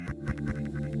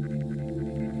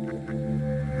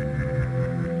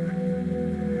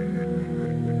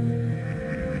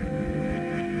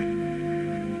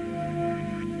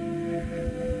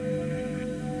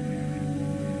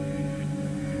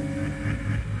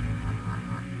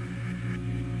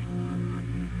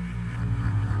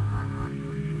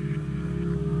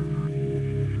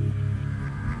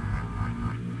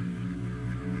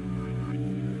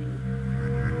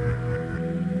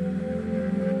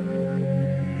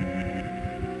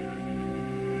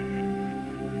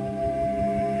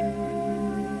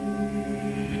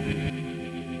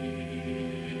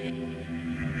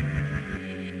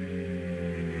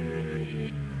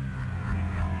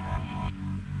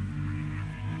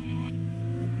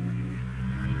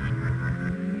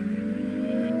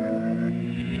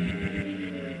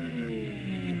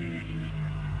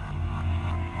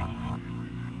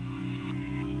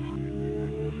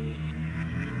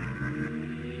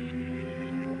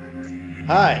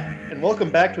Hi, and welcome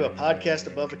back to a podcast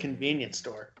above a convenience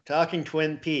store, Talking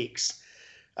Twin Peaks.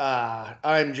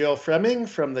 I'm Joe Fremming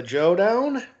from the Joe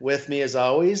Down. With me, as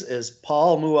always, is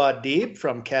Paul Muad'Dib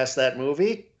from Cast That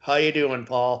Movie. How you doing,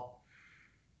 Paul?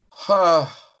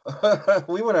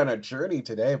 We went on a journey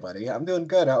today, buddy. I'm doing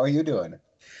good. How are you doing?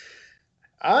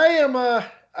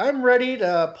 I'm ready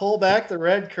to pull back the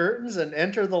red curtains and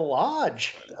enter the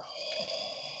lodge.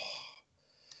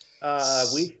 Uh,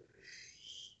 we,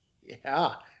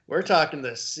 yeah, we're talking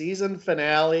the season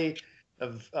finale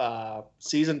of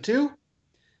season two.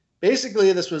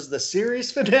 Basically, this was the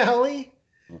series finale.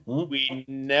 Mhm. We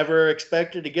never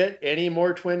expected to get any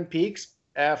more Twin Peaks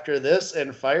after this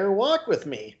and Fire Walk with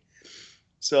Me.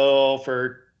 So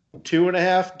for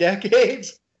 2.5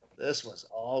 decades, this was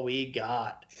all we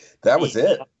got. That was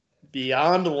it.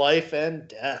 Beyond life and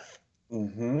death.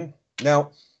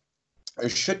 Now, it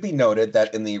should be noted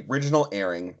that in the original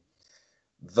airing,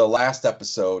 the last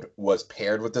episode was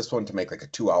paired with this one to make like a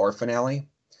 2-hour finale.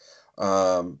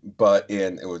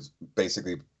 It was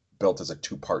basically built as a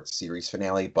 2-part series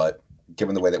finale. But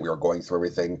given the way that we were going through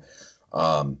everything,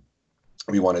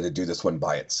 we wanted to do this one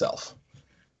by itself.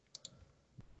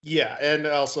 Yeah, and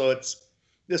also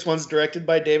this one's directed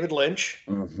by David Lynch,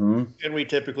 Mm-hmm. and we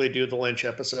typically do the Lynch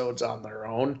episodes on their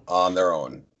own. On their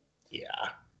own. Yeah.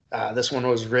 This one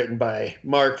was written by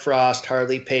Mark Frost,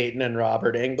 Harley Payton, and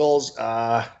Robert Ingalls.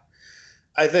 I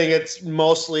think it's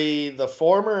mostly the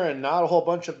former and not a whole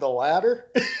bunch of the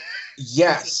latter.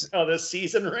 Yes. How this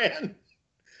season ran.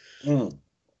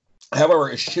 However,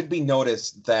 it should be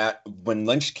noticed that when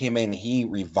Lynch came in, he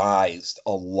revised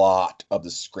a lot of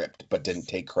the script, but didn't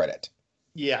take credit.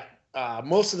 Yeah.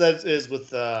 Most of that is with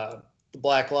the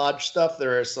Black Lodge stuff.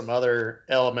 There are some other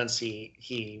elements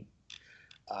he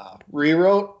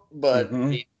rewrote, but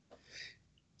in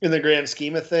the grand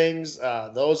scheme of things,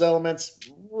 those elements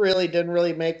really didn't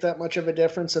really make that much of a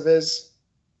difference of his.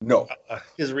 No.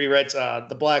 His rewrites.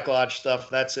 The Black Lodge stuff.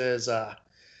 That's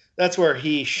where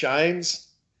he shines.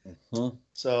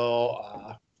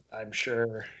 So I'm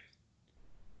sure.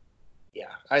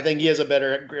 Yeah, I think he has a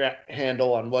better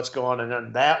handle on what's going on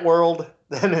in that world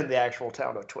than in the actual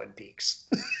town of Twin Peaks.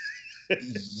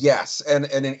 Yes, and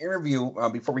in an interview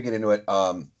before we get into it,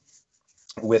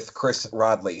 with Chris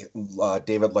Rodley,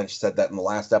 David Lynch said that in the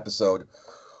last episode,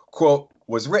 quote,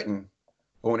 was written,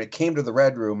 but when it came to the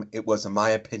Red Room, it was, in my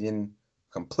opinion,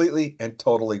 completely and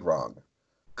totally wrong.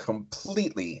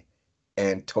 Completely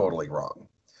and totally wrong.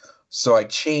 So I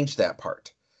changed that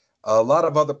part. A lot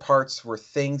of other parts were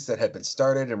things that had been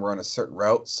started and were on a certain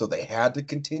route, so they had to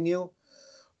continue,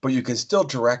 but you can still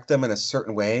direct them in a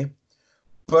certain way.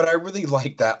 But I really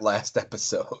liked that last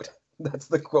episode. That's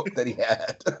the quote that he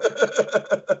had.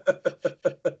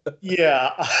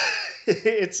 Yeah,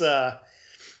 it's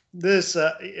this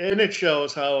and it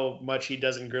shows how much he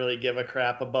doesn't really give a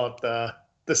crap about the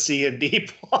C&D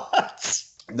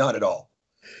plots. Not at all.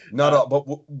 Not at all. But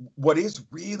what is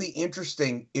really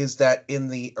interesting is that in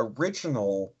the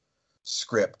original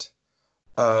script,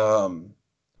 a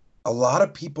lot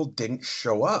of people didn't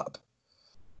show up.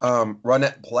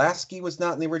 Ronette Pulaski was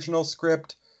not in the original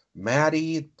script.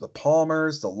 Maddie, the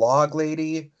Palmers, the Log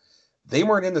Lady, they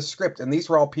weren't in the script, and these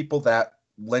were all people that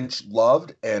Lynch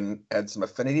loved and had some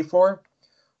affinity for.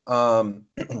 So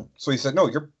he said, "No,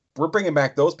 we're bringing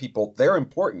back those people. They're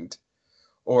important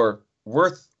or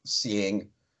worth seeing."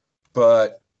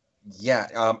 But yeah,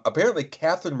 apparently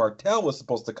Catherine Martell was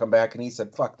supposed to come back, and he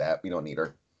said, "Fuck that, we don't need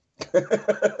her."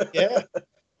 Yeah. But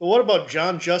what about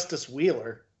John Justice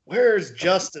Wheeler? Where's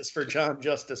justice for John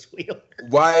Justice Wheeler?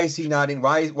 Why is he not in?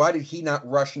 Why did he not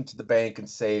rush into the bank and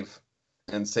save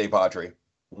Audrey?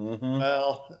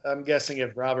 Well, I'm guessing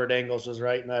if Robert Ingalls was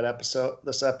writing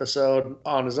this episode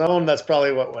on his own, that's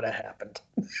probably what would have happened.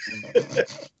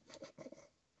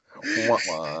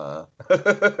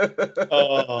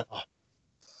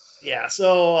 Yeah.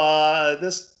 So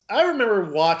I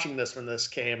remember watching this when this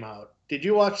came out. Did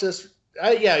you watch this?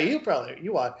 Yeah, you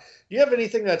watched. Do you have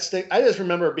anything that stick? I just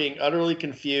remember being utterly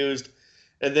confused,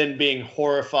 and then being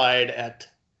horrified at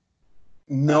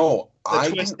the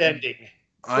twist ending.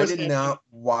 I did not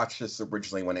watch this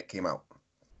originally when it came out.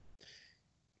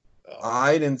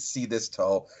 I didn't see this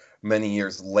till many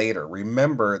years later.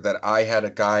 Remember that I had a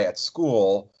guy at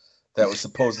school that was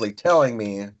supposedly telling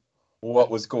me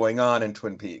what was going on in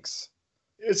Twin Peaks.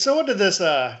 So what did this?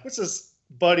 What's this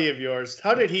buddy of yours?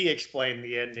 How did he explain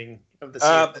the ending of the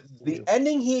series? The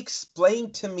ending he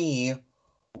explained to me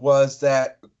was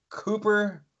that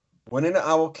Cooper went into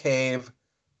Owl Cave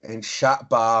and shot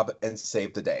Bob and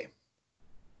saved the day.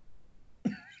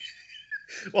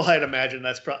 Well, I'd imagine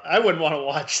that's I wouldn't want to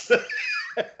watch that.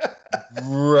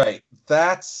 Right.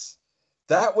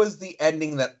 that was the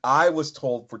ending that I was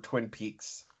told for Twin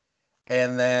Peaks.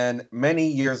 And then many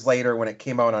years later, when it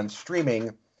came out on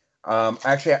streaming,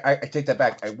 actually, I take that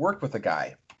back. I worked with a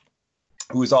guy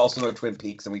who was also in Twin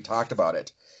Peaks, and we talked about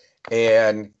it.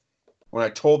 And when I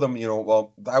told him,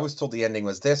 well, I was told the ending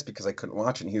was this because I couldn't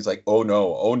watch it. And he was like, oh,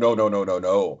 no. Oh, no, no, no, no,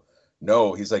 no.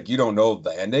 No. He's like, you don't know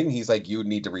the ending? He's like, you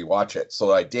need to rewatch it.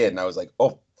 So I did. And I was like,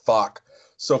 oh, fuck.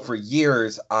 So for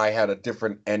years, I had a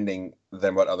different ending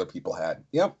than what other people had.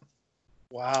 Yep.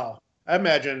 Wow. I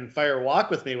imagine Fire Walk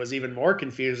with Me was even more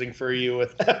confusing for you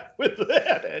with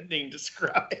that ending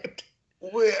described.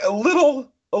 A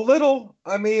little.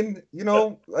 I mean,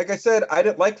 like I said, I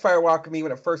didn't like Fire Walk with Me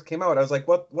when it first came out. I was like,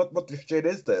 what the shit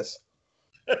is this?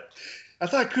 I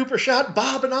thought Cooper shot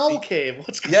Bob in Owl Cave.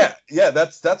 What's going on? Yeah,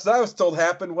 that's what I was told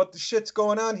happened. What the shit's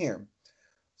going on here?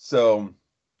 So,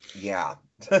 yeah.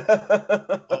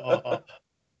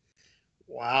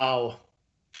 Wow.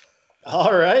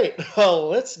 All right. Well,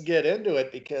 let's get into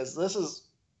it because this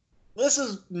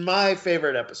is my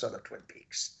favorite episode of Twin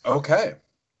Peaks. Okay.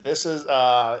 This is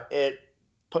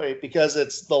because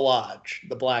it's the Lodge,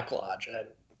 the Black Lodge, and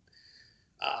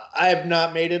I have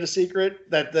not made it a secret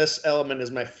that this element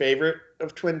is my favorite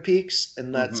of Twin Peaks,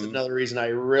 and that's another reason I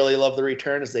really love The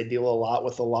Return is they deal a lot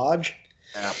with the Lodge.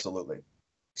 Absolutely.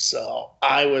 So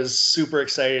I was super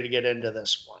excited to get into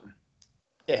this one,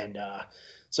 and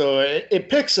so it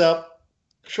picks up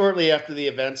shortly after the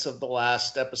events of the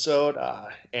last episode.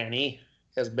 Annie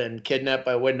has been kidnapped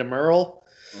by Wyndham Earl.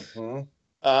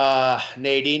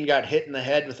 Nadine got hit in the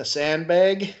head with a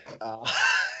sandbag.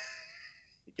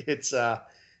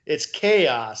 It's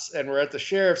chaos, and we're at the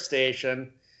sheriff's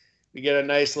station. We get a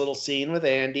nice little scene with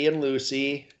Andy and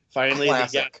Lucy. Finally,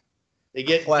 they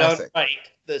get done right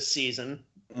this season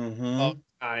of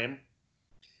time.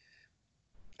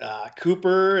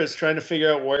 Cooper is trying to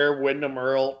figure out where Wyndham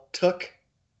Earl took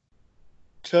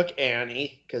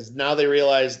Annie, because now they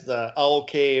realize the Owl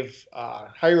Cave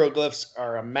hieroglyphs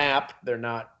are a map. They're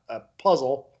not a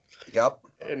puzzle. Yep.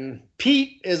 And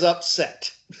Pete is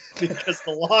upset because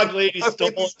the log lady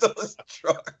stole his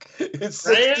truck. It's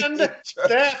grand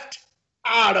theft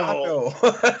auto.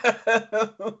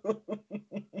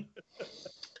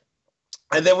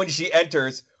 And then when she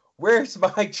enters, where's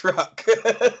my truck?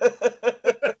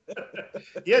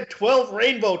 You had 12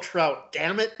 rainbow trout,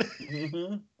 damn it.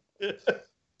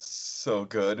 So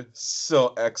good.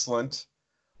 So excellent.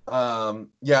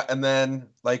 Yeah, and then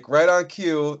like right on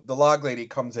cue, the log lady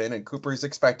comes in and Cooper's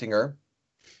expecting her.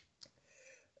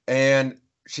 And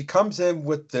she comes in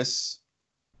with this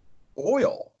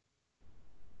oil.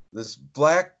 This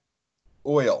black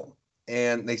oil.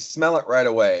 And they smell it right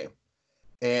away.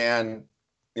 And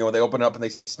they open up and they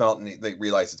smell it and they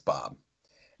realize it's Bob.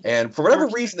 And for whatever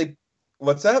reason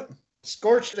what's that?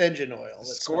 Scorched engine oil.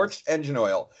 Scorched engine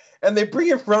oil. And they bring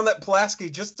it around that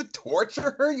Pulaski just to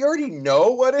torture her? You already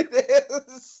know what it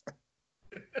is.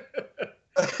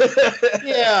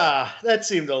 Yeah, that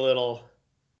seemed a little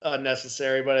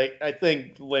unnecessary, but I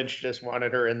think Lynch just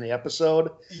wanted her in the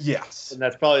episode. Yes. And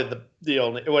that's probably the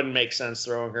only... It wouldn't make sense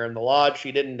throwing her in the lodge.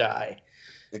 She didn't die.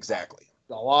 Exactly.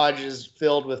 The lodge is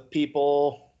filled with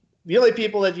people. The only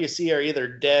people that you see are either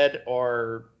dead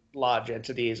or lodge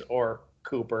entities or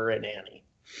Cooper and Annie.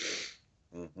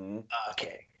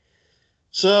 Okay.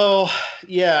 So,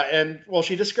 yeah, and well,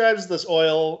 she describes this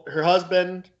oil. Her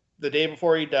husband, the day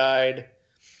before he died,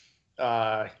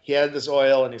 he had this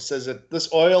oil, and he says that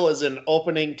this oil is an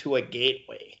opening to a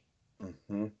gateway,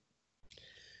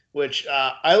 which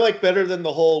I like better than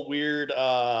the whole weird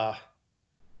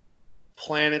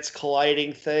planets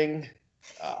colliding thing.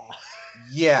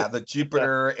 Yeah, the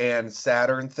Jupiter and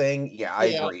Saturn thing. Yeah, I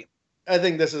agree. I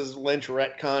think this is Lynch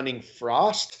retconning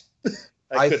Frost.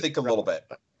 I think a little bit.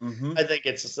 I think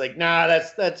it's just like, nah,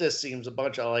 that just seems a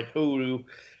bunch of like hoodoo,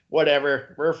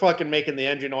 whatever. We're fucking making the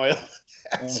engine oil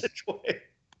passageway.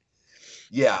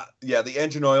 Yeah, the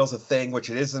engine oil's a thing,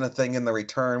 which it isn't a thing in The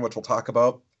Return, which we'll talk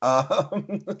about.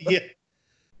 Yeah.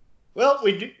 Well,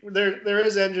 we do. There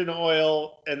is engine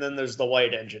oil, and then there's the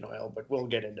white engine oil, but we'll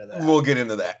get into that. We'll get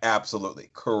into that. Absolutely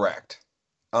correct.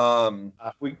 Then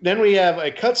we have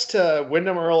it cuts to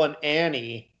Wyndham Earl and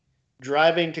Annie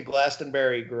driving to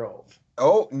Glastonbury Grove.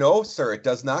 Oh no, sir! It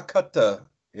does not cut to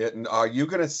it. Are you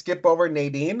going to skip over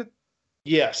Nadine?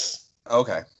 Yes.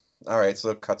 Okay. All right.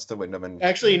 So it cuts to Wyndham and.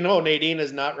 Actually, no. Nadine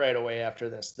is not right away after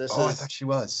this. I thought she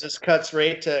was. This cuts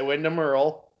right to Wyndham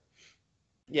Earl.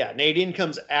 Yeah, Nadine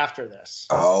comes after this.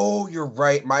 Oh, you're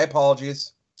right. My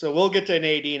apologies. So we'll get to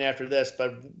Nadine after this,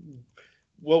 but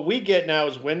what we get now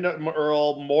is Wyndham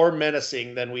Earl more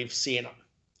menacing than we've seen him.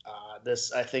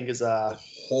 this I think is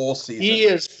whole season. He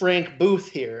is Frank Booth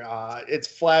here. It's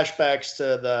flashbacks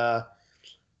to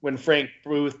when Frank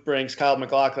Booth brings Kyle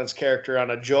MacLachlan's character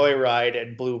on a joyride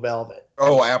in Blue Velvet.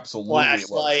 Oh, absolutely.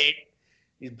 Flashlight.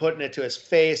 He's putting it to his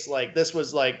face. This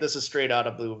is straight out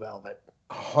of Blue Velvet.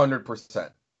 100%.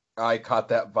 I caught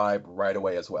that vibe right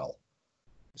away as well.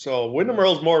 So Wyndham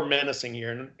Earle's more menacing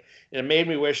here, and it made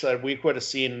me wish that we could have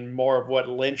seen more of what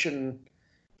Lynch and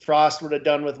Frost would have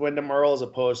done with Wyndham Earle as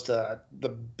opposed to the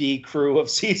B crew of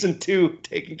season 2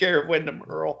 taking care of Wyndham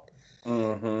Earle.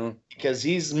 Mm-hmm. Because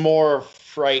he's more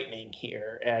frightening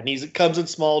here, and he comes in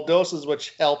small doses,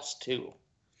 which helps too.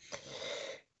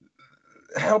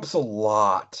 Helps a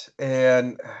lot,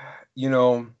 and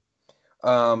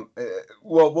well,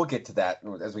 we'll get to that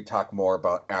as we talk more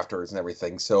about afterwards and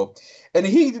everything. So, and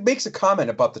he makes a comment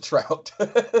about the trout,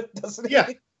 doesn't he? Yeah,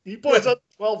 he points out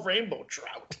 12 rainbow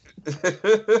trout.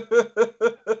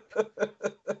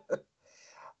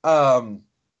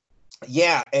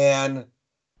 Yeah, and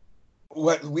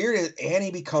what's weird is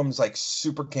Annie becomes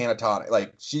super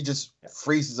catatonic. She just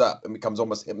freezes up and becomes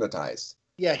almost hypnotized.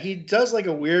 Yeah, he does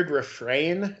a weird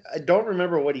refrain. I don't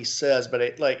remember what he says, but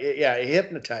it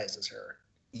hypnotizes her.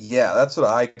 Yeah, that's what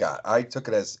I got. I took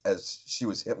it as she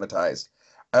was hypnotized.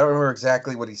 I don't remember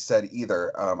exactly what he said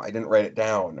either. I didn't write it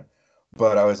down,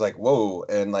 but I was like, whoa.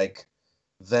 And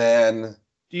then.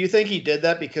 Do you think he did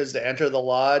that because to enter the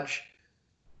lodge,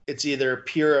 it's either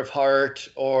pure of heart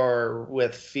or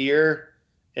with fear?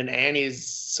 And Annie's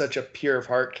such a pure of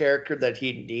heart character that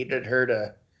he needed her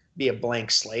to be a blank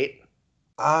slate.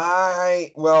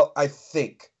 I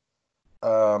think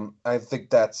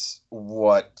that's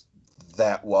what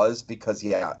that was, because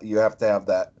you have to have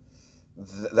that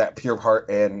pure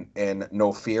heart and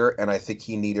no fear, and I think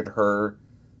he needed her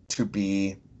to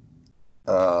be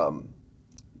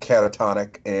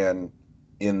catatonic and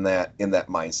in that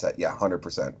mindset.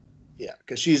 100%. Yeah,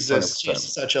 because she's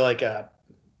such a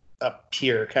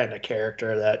pure kind of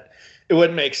character that it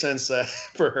wouldn't make sense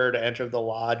for her to enter the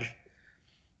lodge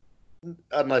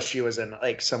unless she was in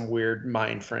some weird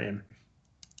mind frame.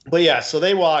 But yeah, so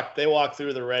they walk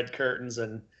through the red curtains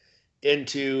and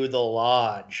into the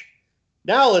lodge.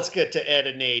 Now let's get to Ed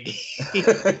and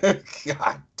Nadine.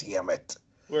 God damn it.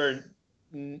 Where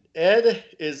Ed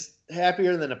is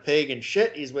happier than a pig and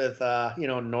shit. He's with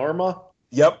Norma.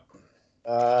 Yep.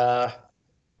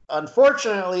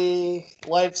 Unfortunately,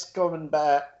 life's coming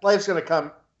back. Life's gonna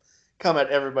come at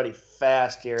everybody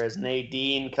fast here as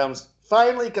Nadine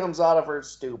finally comes out of her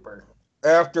stupor.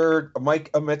 After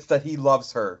Mike admits that he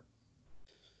loves her.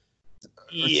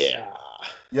 Yeah.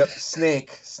 Yep,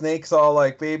 Snake's all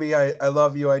like, baby, I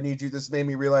love you, I need you. This made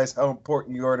me realize how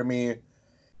important you are to me.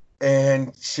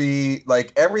 And she,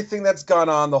 everything that's gone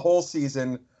on the whole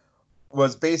season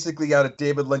was basically out of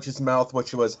David Lynch's mouth,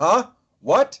 which was, huh?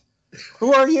 What?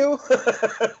 Who are you?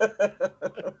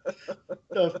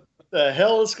 The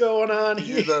hell is going on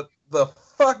here? The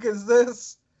fuck is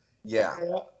this? Yeah.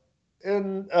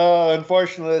 And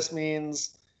unfortunately, this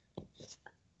means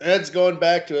Ed's going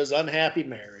back to his unhappy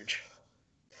marriage.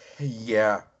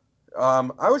 Yeah.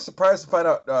 I was surprised to find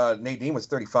out Nadine was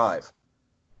 35.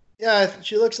 Yeah,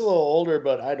 she looks a little older,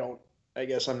 but I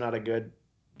guess I'm not a good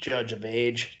judge of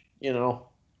age, I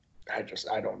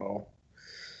don't know.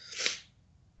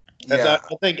 Yeah.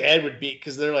 I think Ed would be,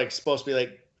 because they're supposed to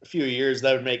be a few years,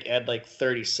 that would make Ed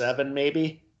 37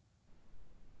 maybe.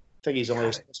 I think he's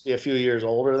only supposed to be a few years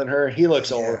older than her. He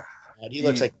looks older. He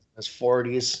looks like in his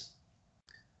 40s.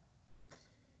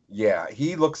 Yeah,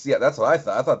 he looks. Yeah, that's what I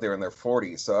thought. I thought they were in their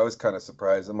 40s, so I was kind of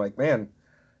surprised. I'm like, man,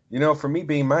 for me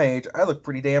being my age, I look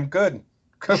pretty damn good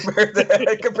compared to Ed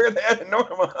and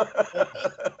Norma.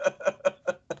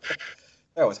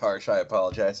 That was harsh. I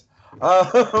apologize.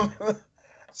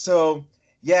 So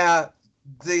yeah,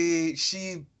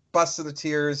 she busts into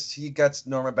tears. He gets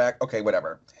Norma back. Okay,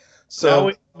 whatever.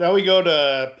 So now we go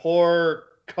to poor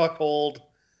cuckold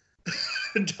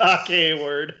Doc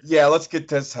Hayward. Yeah, let's get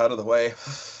this out of the way.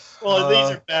 Well,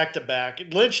 these are back to back.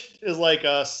 Lynch is like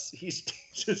us. He's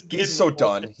just getting so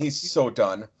done. He's so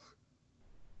done.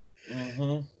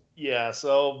 Mm-hmm. Yeah,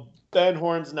 so Ben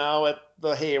Horn's now at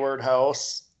the Hayward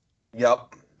house.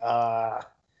 Yep. Donna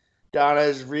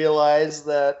has realized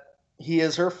that he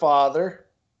is her father.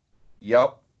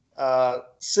 Yep.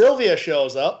 Sylvia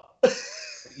shows up.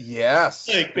 Yes.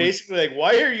 Basically,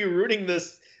 why are you rooting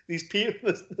these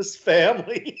people, this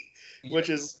family? Yes. Which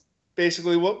is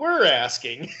basically what we're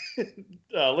asking.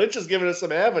 Lynch is giving us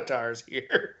some avatars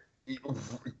here.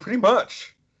 Pretty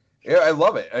much. Yeah, I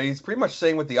love it. He's pretty much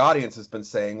saying what the audience has been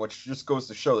saying, which just goes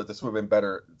to show that this would have been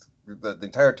better the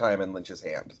entire time in Lynch's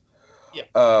hands. Yeah.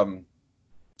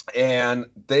 and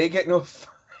they get into a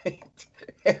fight,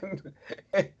 and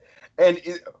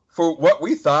for what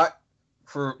we thought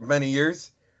for many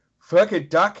years, fucking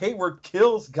Doc Hayward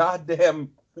kills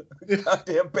goddamn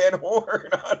Ben Horn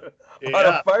on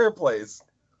a fireplace.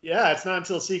 Yeah, it's not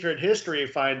until Secret History you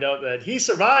find out that he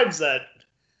survives that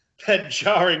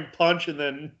jarring punch and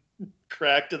then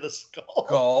crack to the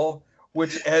skull.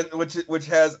 Which has,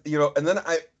 and then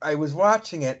I was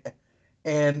watching it,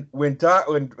 and when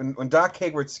Doc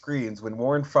Hayward screams, when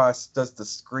Warren Frost does the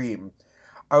scream,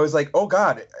 I was like, oh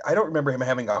God, I don't remember him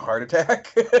having a heart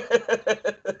attack.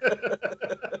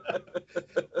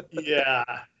 Yeah.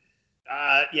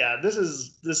 This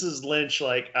is Lynch.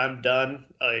 Like, I'm done.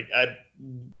 Like,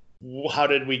 how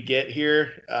did we get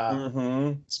here?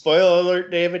 Spoiler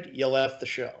alert, David, you left the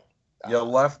show.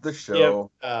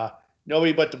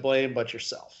 Nobody but to blame but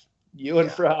yourself. You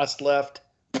and Frost left.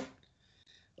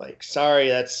 Like, sorry,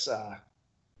 that's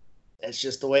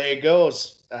just the way it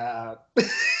goes. Yeah,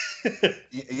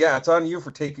 it's on you for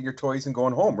taking your toys and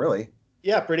going home, really.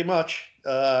 Yeah, pretty much.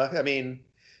 I mean,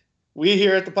 we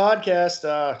here at the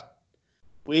podcast,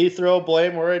 we throw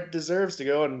blame where it deserves to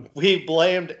go, and we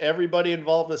blamed everybody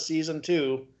involved with season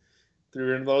 2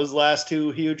 through those last 2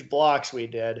 huge blocks we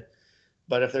did.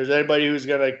 But if there's anybody who's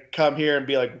gonna come here and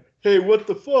be like, hey, what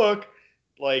the fuck?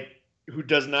 Like, who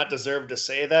does not deserve to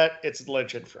say that, it's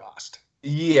Lynch and Frost.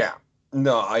 Yeah.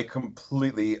 No, I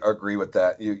completely agree with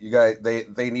that. You guys,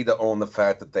 they need to own the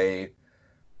fact that they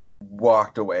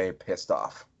walked away pissed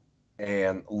off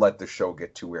and let the show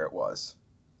get to where it was.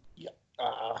 Yeah.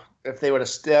 If they would have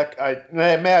stuck, I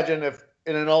imagine if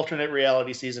in an alternate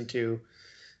reality season 2,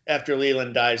 after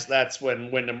Leland dies, that's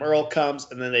when Wyndham Earl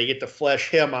comes, and then they get to flesh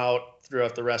him out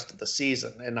throughout the rest of the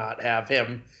season and not have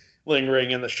him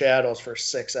lingering in the shadows for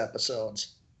 6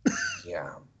 episodes.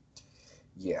 Yeah.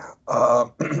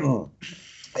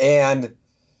 And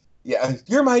yeah,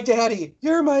 you're my daddy.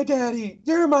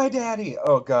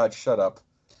 Oh God, shut up,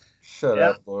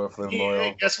 Laura Flynn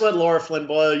Boyle. Guess what, Laura Flynn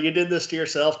Boyle? You did this to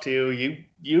yourself too.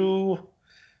 You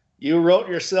wrote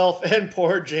yourself and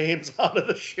poor James out of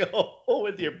the show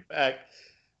with your back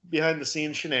behind the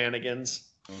scenes shenanigans.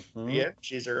 Yeah,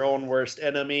 she's her own worst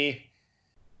enemy.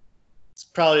 It's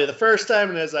probably the first time,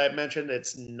 and as I mentioned,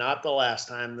 it's not the last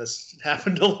time this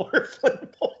happened to Laura Flynn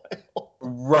Boyle.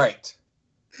 Right.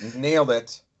 Nailed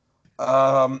it.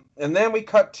 And then we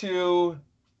cut to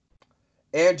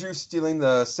Andrew stealing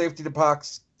the safety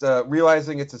box,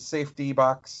 realizing it's a safety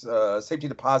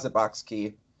deposit box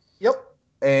key. Yep.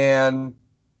 And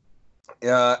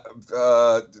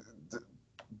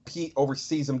Pete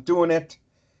oversees him doing it.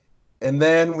 And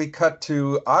then we cut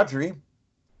to Audrey.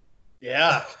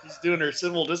 Yeah, she's doing her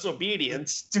civil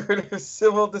disobedience.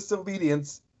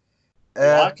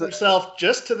 Locked herself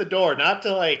just to the door, not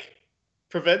to like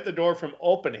prevent the door from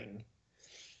opening.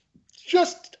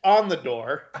 Just on the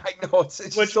door. I know,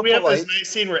 it's which so we polite. have this nice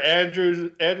scene where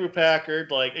Andrew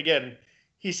Packard, like, again,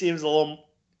 he seems a little.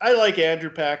 I like Andrew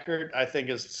Packard. I think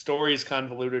his story is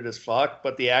convoluted as fuck,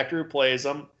 but the actor who plays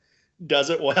him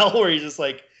does it well. Where he's just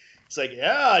like, it's like,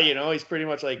 yeah, he's pretty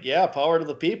much like, yeah, power to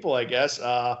the people, I guess.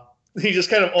 He just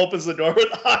kind of opens the door with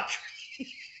Audrey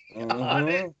on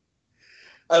it.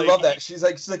 I love that. She's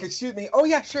like, excuse me. Oh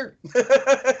yeah, sure.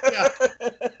 Yeah.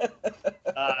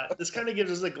 This kind of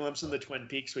gives us a glimpse of the Twin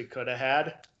Peaks we could have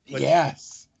had. Which,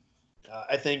 yes.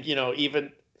 I think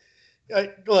even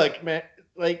look, man,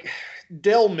 like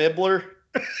Del Mibbler.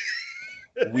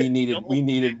 we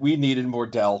needed more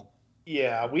Del.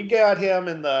 Yeah, we got him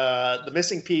in the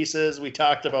missing pieces. We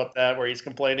talked about that where he's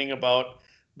complaining about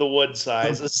the wood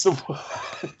sizes.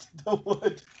 The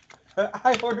wood.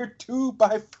 I ordered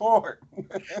 2x4.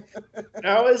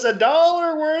 Now is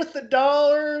 $1 worth $1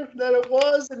 that it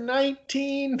was in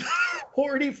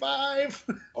 1945?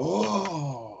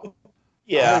 Oh,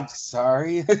 yeah. I'm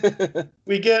sorry.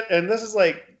 We get, and this is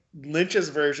like Lynch's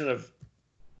version of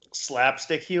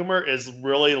slapstick humor, is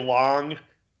really long,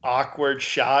 awkward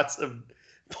shots of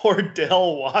poor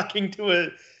Del walking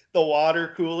to the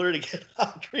water cooler to get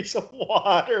Audrey some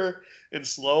water and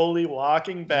slowly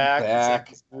walking back. It's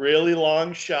like really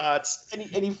long shots. And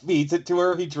he feeds it to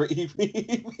her. He's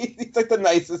like the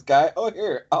nicest guy. Oh,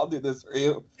 here, I'll do this for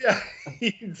you. Yeah,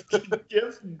 he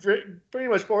just pretty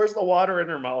much pours the water in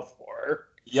her mouth for her.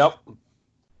 Yep.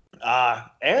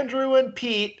 Andrew and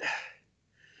Pete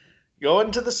go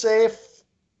into the safe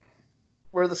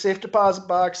where the safe deposit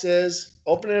box is.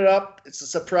 Open it up. It's a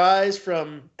surprise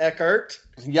from Eckhart.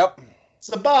 Yep. It's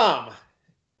a bomb.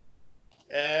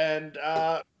 And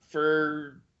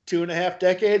for 2.5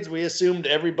 decades, we assumed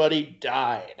everybody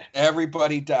died.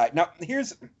 Everybody died. Now,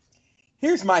 here's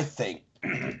my thing.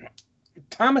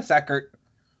 Thomas Eckhart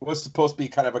was supposed to be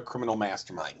kind of a criminal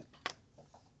mastermind.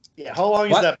 Yeah, how long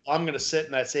is that bomb going to sit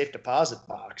in that safe deposit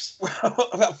box?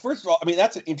 Well, first of all, I mean,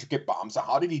 that's an intricate bomb, so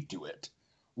how did he do it?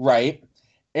 Right?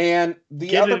 And the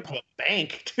Get other it into a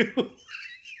bank, too.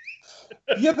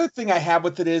 The other thing I have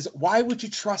with it is, why would you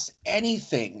trust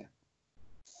anything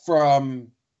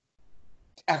from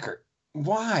Eckert?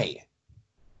 Why?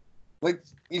 Like,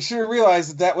 you should have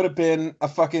realized that would have been a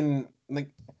fucking, like,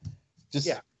 just,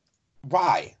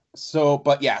 why? So,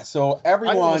 but yeah, so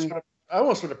everyone... I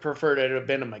almost would have preferred it to have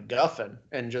been a MacGuffin,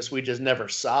 and we just never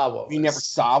saw what we never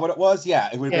saw what it was. Yeah,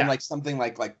 it would have been like something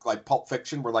like Pulp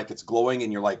Fiction, where like it's glowing,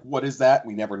 and you're like, "What is that?"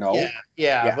 We never know.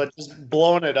 Yeah. But just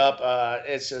blowing it up,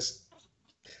 it's just.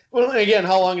 Well, again,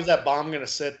 how long is that bomb going to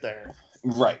sit there?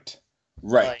 Right.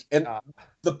 Like, and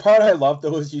the part I love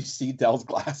though is you see Dell's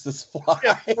glasses fly.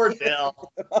 Yeah, poor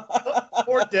Dell.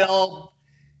 Poor Dell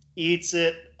eats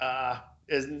it.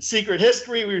 In Secret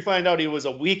History, we find out he was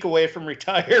a week away from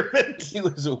retirement. He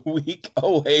was a week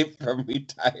away from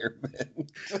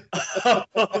retirement.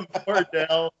 Poor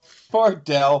Dell. Poor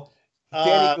Dell.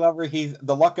 Danny Glover,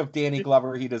 the luck of Danny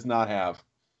Glover he does not have.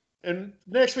 And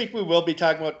next week we will be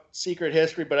talking about Secret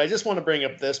History, but I just want to bring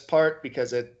up this part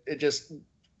because it just,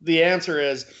 the answer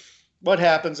is, what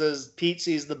happens is Pete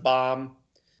sees the bomb.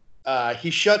 He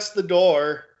shuts the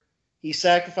door. He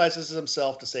sacrifices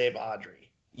himself to save Audrey.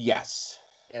 Yes.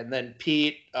 And then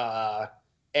Pete,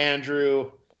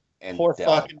 Andrew, and poor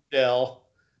Dell. fucking Dell,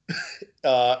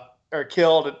 are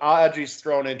killed, and Audrey's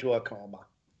thrown into a coma.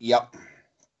 Yep.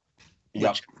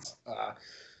 Which,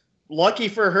 lucky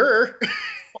for her.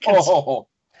 Oh,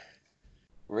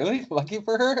 really? Lucky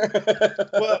for her?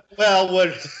 well,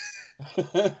 would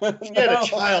she had a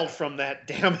child from that?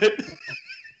 Damn it!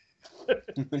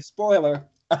 Spoiler.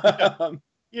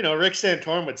 Rick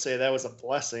Santorum would say that was a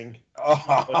blessing.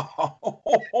 Oh,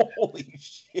 holy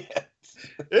shit!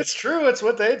 It's true. It's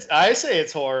what I say.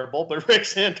 It's horrible, but Rick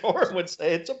Santorum would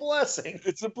say it's a blessing.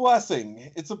 It's a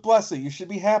blessing. It's a blessing. You should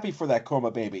be happy for that coma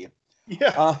baby.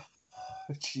 Yeah.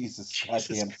 Jesus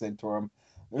goddamn Santorum.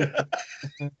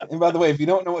 And by the way, if you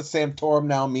don't know what Santorum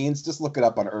now means, just look it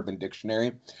up on Urban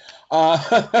Dictionary.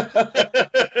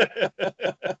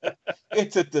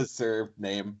 It's a deserved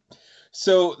name.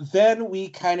 So then we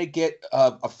kind of get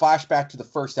a flashback to the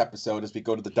first episode as we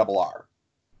go to the Double R.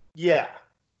 Yeah.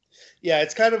 Yeah,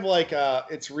 it's kind of like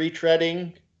it's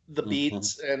retreading the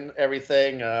beats and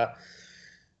everything.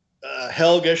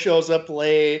 Helga shows up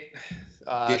late.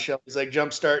 She's like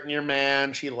jumpstarting your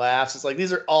man. She laughs. It's like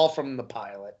these are all from the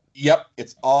pilot. Yep,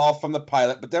 it's all from the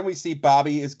pilot. But then we see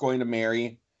Bobby is going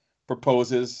to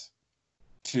proposes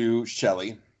to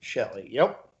Shelley.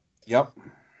 Yep. Yep.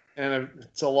 And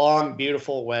it's a long,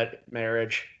 beautiful, wet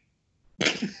marriage.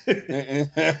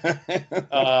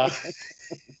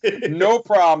 No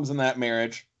problems in that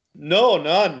marriage. No,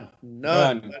 none.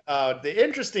 The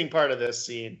interesting part of this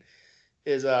scene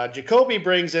is Jacoby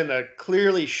brings in a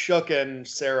clearly shooken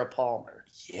Sarah Palmer.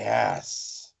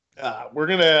 Yes. We're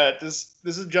gonna this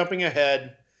is jumping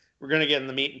ahead. We're gonna get in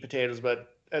the meat and potatoes,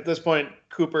 but at this point,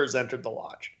 Cooper's entered the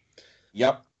lodge.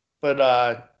 Yep.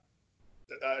 But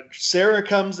Sarah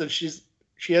comes and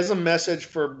she has a message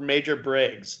for Major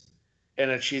Briggs,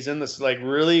 and she's in this like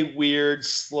really weird,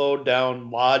 slowed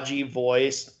down, lodgy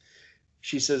voice.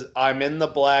 She says, "I'm in the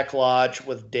Black Lodge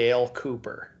with Dale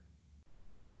Cooper."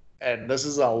 And this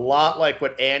is a lot like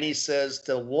what Annie says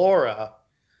to Laura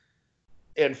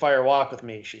in Fire Walk with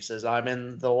Me. She says, "I'm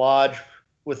in the lodge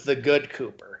with the good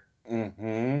Cooper."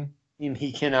 Mm-hmm. And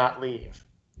he cannot leave.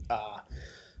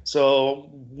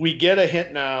 So we get a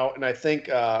hint now, and I think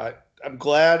I'm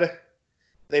glad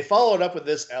they followed up with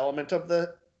this element of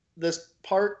this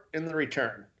part in the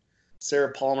return.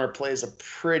 Sarah Palmer plays a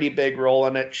pretty big role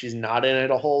in it. She's not in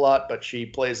it a whole lot, but she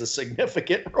plays a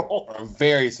significant role. A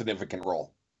very significant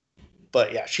role.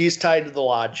 But yeah, she's tied to the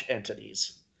lodge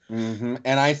entities. Mm-hmm.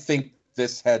 And I think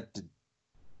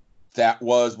that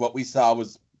was what we saw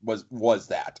was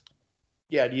that.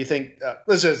 Yeah, do you think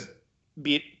let's just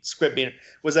script beat.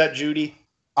 Was that Judy?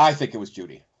 I think it was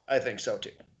Judy. I think so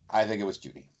too. I think it was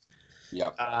Judy.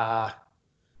 Yep.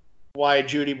 Why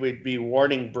Judy would be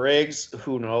warning Briggs,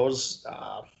 who knows?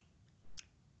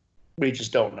 We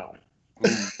just don't know.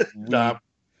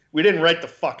 We didn't write the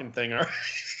fucking thing, all right?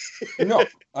 No,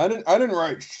 I didn't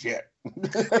write shit.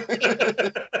 Get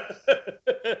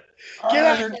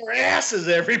off our asses,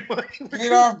 everybody.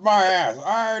 Get off my ass.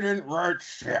 I didn't write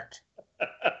shit.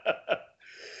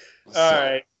 All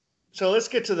right. So let's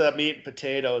get to the meat and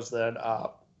potatoes then.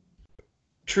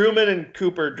 Truman and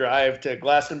Cooper drive to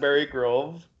Glastonbury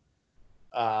Grove.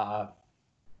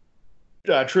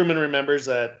 Truman remembers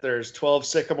that there's 12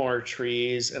 sycamore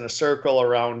trees in a circle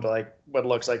around like what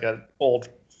looks like an old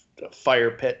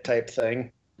fire pit type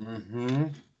thing. Mm-hmm.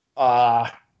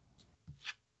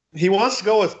 He wants to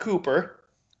go with Cooper.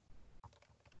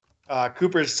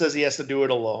 Cooper says he has to do it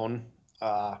alone.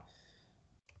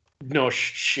 No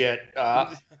shit.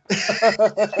 I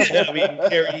mean,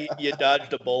 Harry, you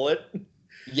dodged a bullet.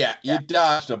 Yeah, you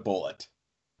dodged a bullet.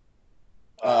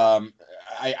 Although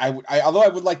I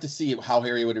would like to see how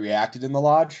Harry would have reacted in the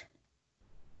lodge.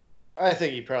 I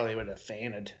think he probably would have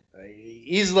fainted.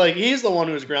 He's the one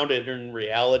who's grounded in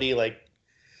reality. Like,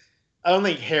 I don't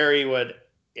think Harry would.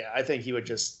 Yeah, I think he would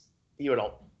just. He would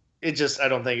all. It just. I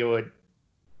don't think it would.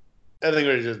 I think it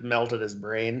would have just melted his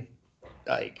brain.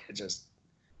 Like, it just.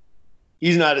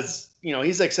 He's not as.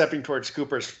 He's accepting towards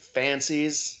Cooper's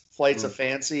fancies, flights of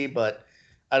fancy, but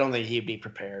I don't think he'd be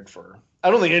prepared for. I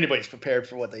don't think anybody's prepared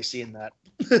for what they see in that.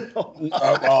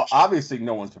 Well, obviously,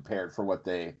 no one's prepared for what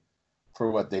they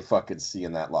fucking see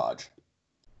in that lodge.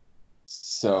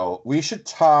 So we should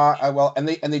talk. And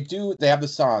they have the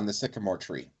song, "The Sycamore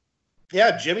Tree."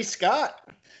 Yeah, Jimmy Scott.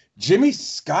 Jimmy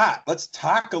Scott. Let's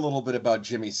talk a little bit about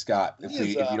Jimmy Scott, if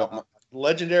you don't mind.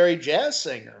 Legendary jazz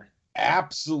singer.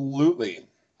 Absolutely.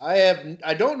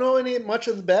 I don't know much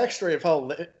of the backstory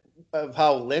of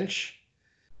how Lynch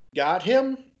got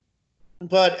him,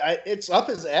 but it's up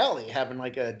his alley having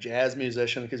like a jazz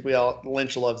musician, because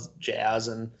Lynch loves jazz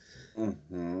and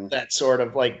that sort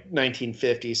of like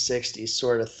 1950s 60s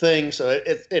sort of thing, so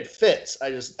it fits.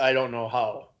 I don't know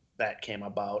how that came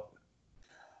about.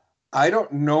 I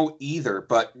don't know either,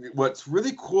 but what's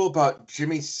really cool about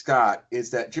Jimmy Scott is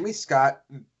that Jimmy Scott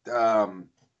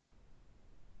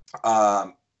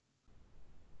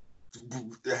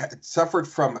suffered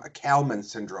from Kalman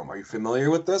syndrome. Are you familiar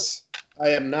with this? I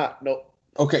am not. Nope.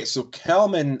 Okay, so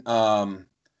Kalman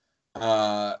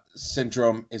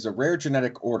syndrome is a rare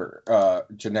genetic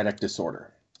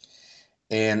disorder.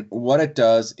 And what it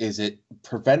does is it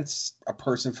prevents a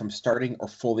person from starting or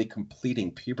fully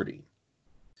completing puberty.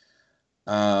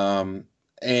 And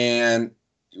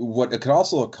what it could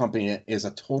also accompany it is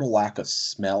a total lack of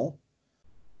smell,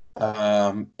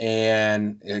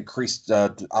 and increased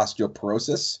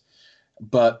osteoporosis.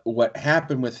 But what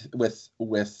happened with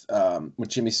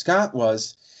Jimmy Scott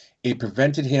was it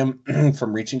prevented him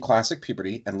from reaching classic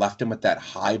puberty and left him with that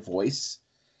high voice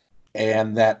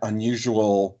and that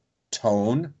unusual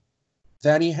tone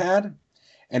that he had.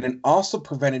 And it also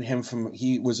prevented him from,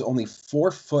 he was only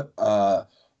 4 foot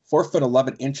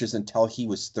 11 inches until he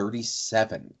was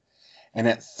 37. And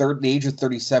at the age of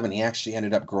 37, he actually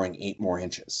ended up growing 8 more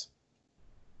inches.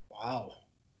 Wow.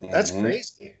 That's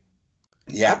crazy.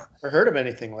 Yeah. I've never heard of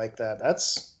anything like that.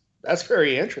 That's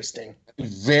very interesting.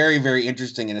 Very, very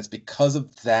interesting. And it's because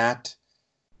of that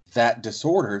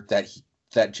disorder that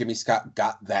Jimmy Scott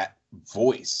got that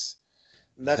voice.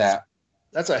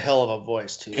 That's a hell of a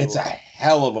voice, too. It's a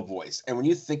hell of a voice. And when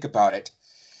you think about it,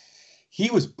 he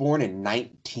was born in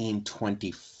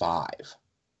 1925.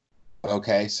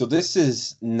 Okay, so this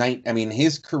is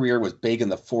his career was big in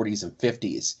the 40s and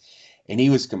 50s, and he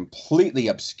was completely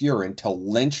obscure until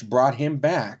Lynch brought him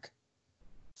back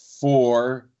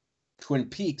for Twin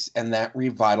Peaks, and that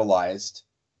revitalized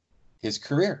his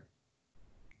career.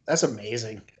 That's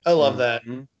amazing. I love that.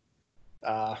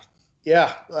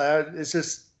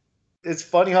 It's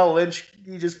funny how Lynch,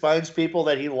 he just finds people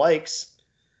that he likes,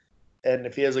 and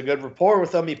if he has a good rapport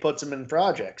with them, he puts them in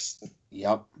projects.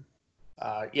 Yep.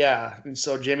 And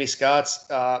so Jimmy Scott's,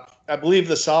 I believe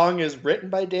the song is written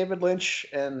by David Lynch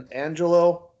and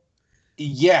Angelo.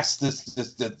 Yes,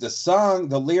 the song,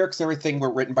 the lyrics, everything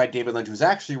were written by David Lynch. It was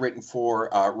actually written for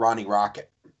Ronnie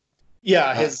Rocket.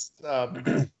 Yeah, it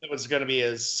was going to be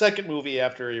his second movie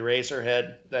after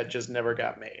Eraserhead that just never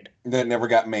got made.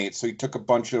 So he took a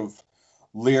bunch of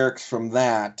lyrics from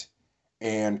that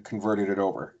and converted it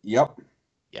over. Yep.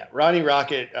 Yeah, Ronnie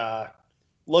Rocket.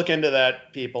 Look into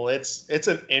that, people. It's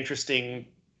an interesting.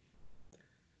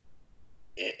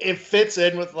 It fits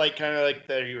in with like kind of like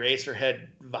the Eraserhead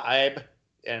vibe,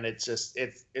 and it's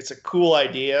a cool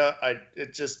idea.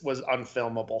 It just was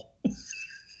unfilmable.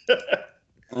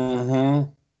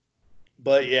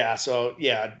 But so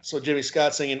Jimmy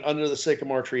Scott singing "Under the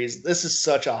Sycamore Trees." This is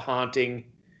such a haunting,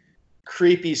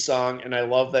 creepy song, and I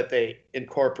love that they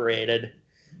incorporated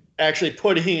actually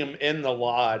putting him in the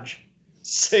lodge,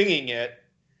 singing it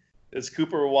as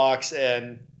Cooper walks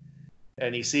in,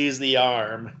 and he sees the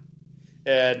arm,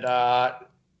 and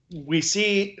we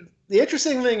see the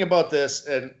interesting thing about this,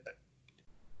 and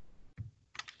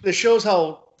this shows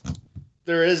how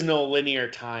there is no linear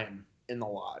time in the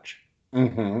lodge.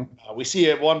 We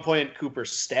see at one point Cooper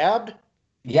stabbed.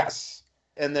 Yes.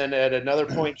 and then at another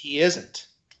point he isn't.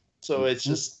 So it's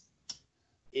just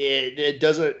it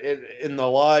doesn't in the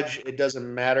lodge. It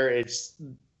doesn't matter. It's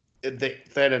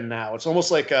then and now. It's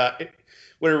almost like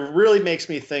what it really makes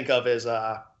me think of is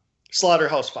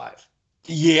Slaughterhouse-Five.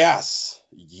 Yes.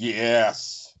 You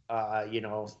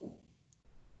know,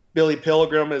 Billy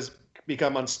Pilgrim has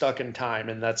become unstuck in time,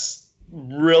 and that's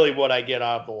really what I get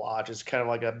out of the lodge. It's kind of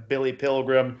like a Billy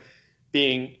Pilgrim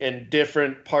being in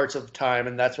different parts of time,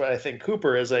 and that's what I think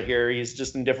Cooper is here. He's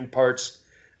just in different parts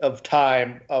of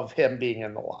time of him being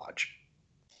in the lodge.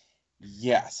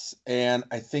 Yes, and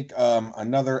I think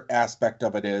another aspect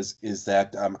of it is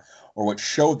that or what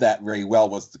showed that very well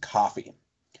was the coffee.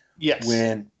 Yes.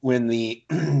 When the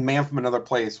man from another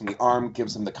place, when the arm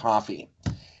gives him the coffee,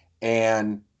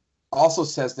 and also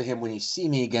says to him, "When you see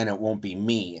me again, it won't be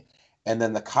me," and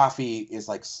then the coffee is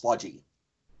like sludgy.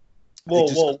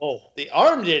 Whoa. The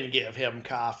arm didn't give him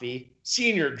coffee.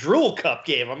 Senior Drool Cup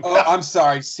gave him coffee. Oh, I'm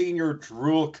sorry. Senior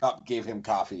Drool Cup gave him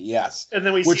coffee, yes. And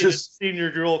then we see the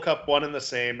Senior Drool Cup one and the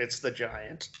same. It's the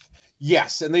giant.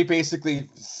 Yes, and they basically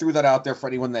threw that out there for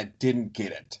anyone that didn't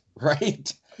get it,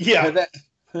 right? Yeah.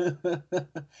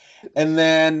 And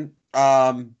then,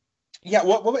 yeah,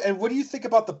 what do you think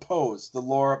about the pose, the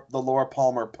Laura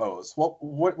Palmer pose?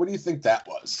 What do you think that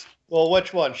was? Well,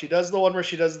 which one? She does the one where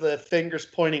she does the fingers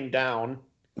pointing down.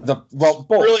 Both.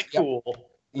 Really cool. Yep.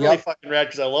 Really Yep. fucking rad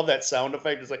because I love that sound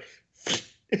effect. It's like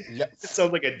yep. It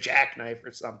sounds like a jackknife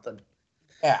or something.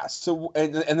 Yeah. So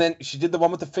and then she did the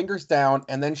one with the fingers down,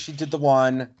 and then she did the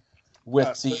one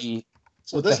with the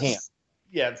hand.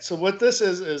 Yeah. So what this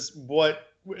is what,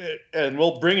 and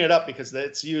we'll bring it up because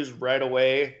it's used right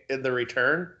away in the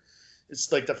return.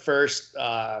 It's like the first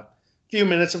few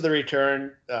minutes of the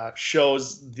return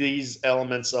shows these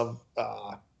elements of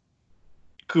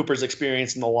Cooper's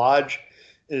experience in the lodge.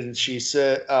 And she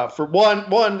said, for one,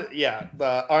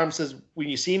 the arm says, "When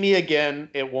you see me again,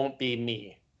 it won't be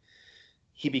me."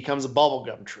 He becomes a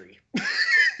bubblegum tree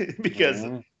because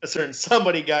a certain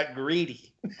somebody got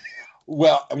greedy.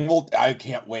 Well, I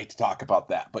can't wait to talk about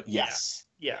that, but yes.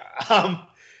 Yeah.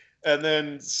 And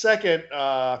then second,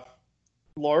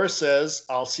 Laura says,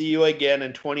 "I'll see you again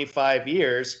in 25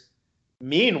 years.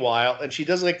 Meanwhile," and she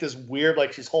does like this weird,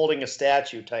 like she's holding a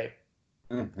statue type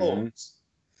pose.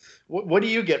 What do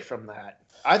you get from that?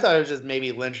 I thought it was just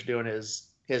maybe Lynch doing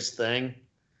his thing.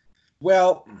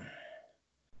 Well,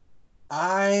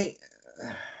 I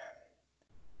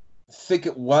think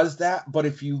it was that, but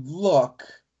if you look,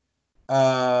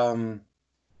 the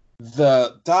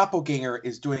doppelganger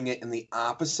is doing it in the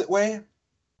opposite way.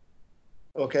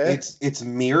 Okay. It's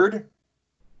mirrored.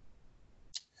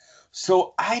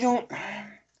 So I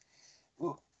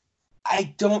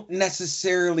don't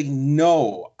necessarily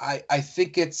know. I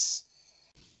think it's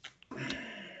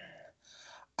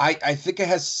I think it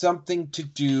has something to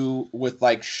do with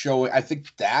like showing. I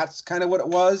think that's kind of what it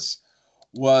was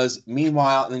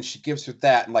meanwhile, and then she gives her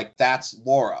that, and like that's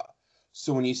Laura.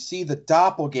 So when you see the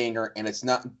doppelganger and it's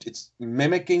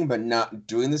mimicking but not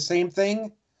doing the same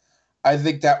thing, I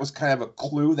think that was kind of a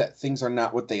clue that things are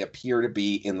not what they appear to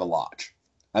be in the lodge.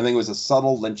 I think it was a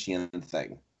subtle Lynchian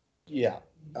thing. Yeah,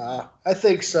 I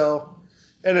think so.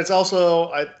 And it's also,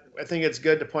 I think it's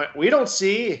good to point, we don't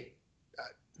see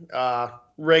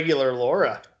regular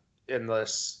Laura in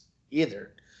this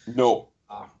either. No.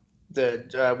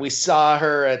 We saw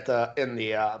her in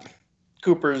the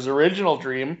Cooper's original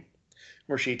dream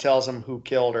where she tells him who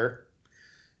killed her.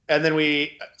 And then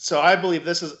so I believe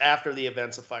this is after the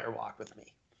events of Fire Walk with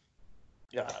Me,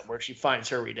 where she finds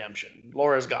her redemption.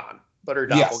 Laura's gone, but her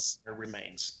doppelganger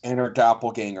remains. And her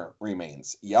doppelganger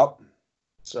remains. Yep.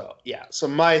 So, yeah. So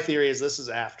my theory is this is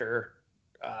after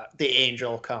the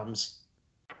angel comes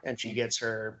and she gets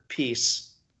her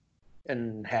peace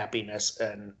and happiness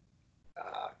and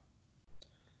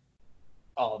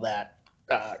all that.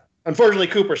 Unfortunately,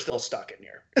 Cooper's still stuck in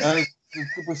here.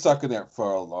 Cooper's stuck in there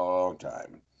for a long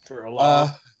time. For a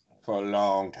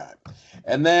long time.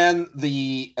 And then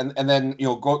then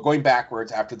going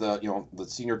backwards after the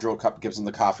Senior Drill Cup gives him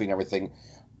the coffee and everything,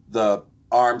 the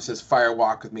arm says "Fire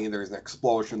Walk with Me." There's an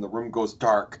explosion. The room goes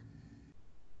dark,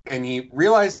 and he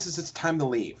realizes it's time to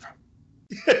leave.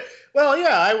 Well,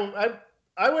 yeah,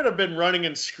 I would have been running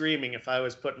and screaming if I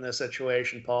was put in this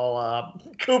situation, Paul.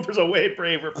 Cooper's a way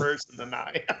braver person than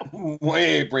I am.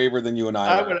 Way braver than you and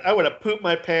I. I would have pooped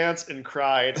my pants and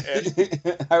cried.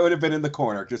 And I would have been in the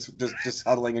corner, just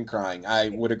huddling and crying. I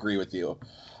would agree with you.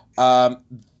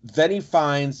 Then he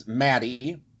finds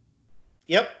Maddie.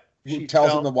 Yep. Who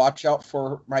tells him to watch out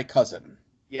for my cousin.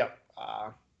 Yep.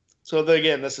 So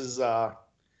again, this is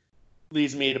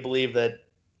leads me to believe that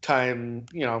time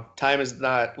is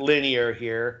not linear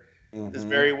here. This Mhm.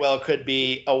 very well could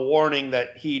be a warning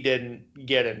that he didn't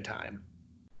get in time.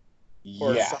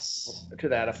 Or Yes. something to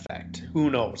that effect. Who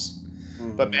knows?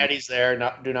 But Mhm. Maddie's there.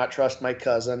 Do not trust my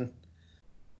cousin.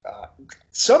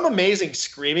 Some amazing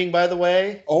screaming, by the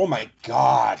way, Oh my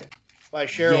God. by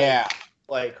Cheryl. Yeah.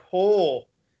 Like,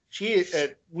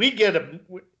 we get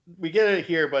it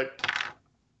here, but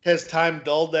has time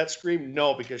dulled that scream?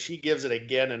 No, because she gives it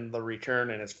again in the return,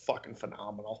 and it's fucking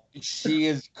phenomenal.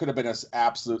 She could have been an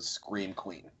absolute scream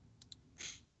queen.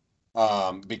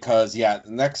 Because the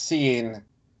next scene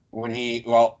when he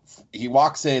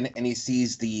walks in and he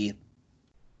sees the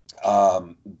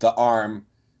arm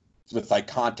with like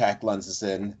contact lenses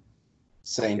in,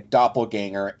 saying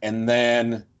doppelganger, and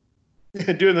then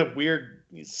doing the weird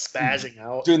spazzing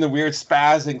out, doing the weird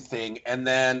spazzing thing, and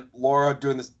then Laura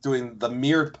doing the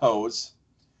mirrored pose,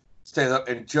 stands up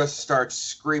and just starts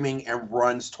screaming and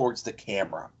runs towards the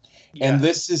camera. Yeah. And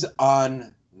this is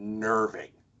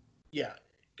unnerving. Yeah,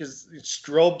 because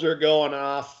strobes are going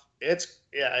off. This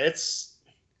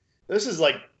is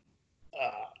like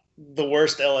the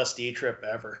worst LSD trip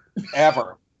ever.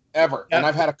 Ever. And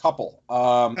I've had a couple.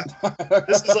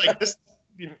 This is like this.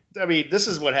 I mean, this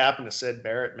is what happened to Sid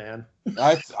Barrett, man.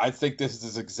 I think this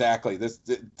is exactly this.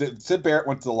 Sid Barrett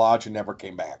went to the lodge and never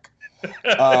came back.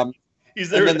 He's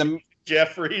there with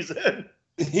Jeffries in.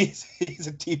 He's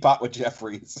a teapot with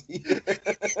Jeffries.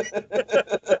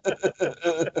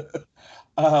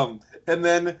 And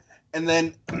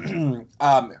then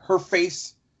her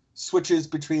face switches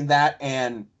between that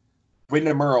and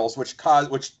Wyndham Earl's, which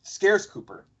scares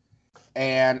Cooper,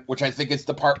 and which I think is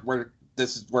the part where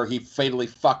this is where he fatally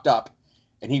fucked up,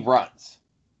 and he runs.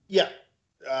 Yeah,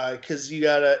 because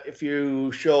if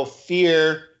you show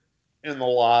fear in the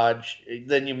lodge,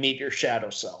 then you meet your shadow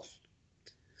self.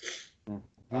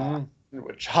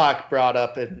 Which Hawk brought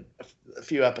up in a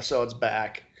few episodes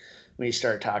back when he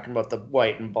started talking about the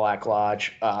white and black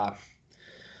lodge.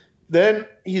 Then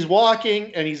he's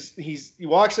walking and he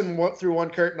walks in through one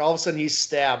curtain. All of a sudden he's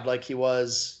stabbed like he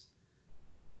was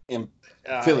in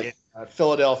Philly.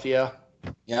 Philadelphia.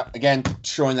 Yeah, again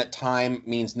showing that time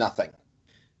means nothing.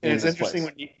 And it's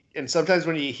interesting sometimes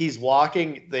when he's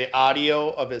walking, the audio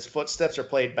of his footsteps are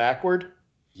played backward.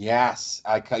 Yes,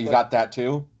 you got that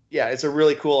too. Yeah, it's a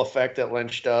really cool effect that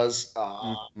Lynch does.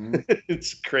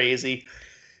 It's crazy.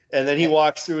 And then he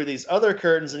walks through these other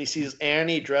curtains and he sees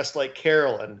Annie dressed like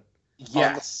Carolyn.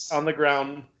 Yes. On the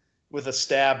ground with a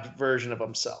stabbed version of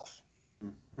himself.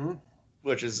 Mm-hmm.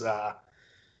 Which is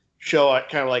show it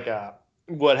kind of like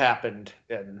what happened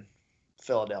in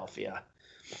Philadelphia.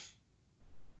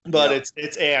 But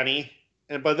it's Annie.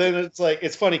 But then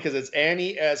it's funny because it's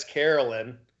Annie as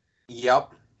Carolyn.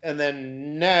 Yep. And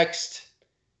then next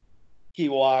he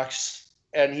walks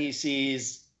and he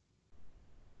sees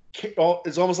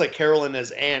it's almost like Carolyn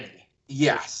as Annie.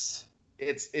 Yes.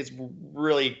 It's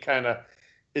really kind of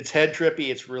it's head trippy.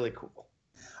 It's really cool.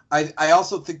 I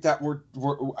also think that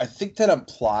I think that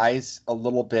implies a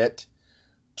little bit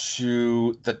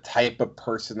to the type of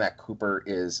person that Cooper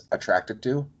is attracted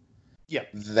to. Yeah.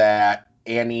 That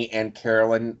Annie and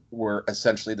Carolyn were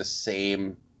essentially the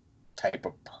same type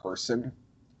of person.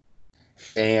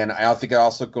 And I think it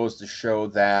also goes to show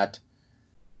that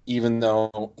even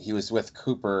though he was with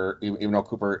Cooper, even though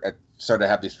Cooper started to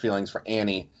have these feelings for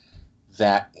Annie,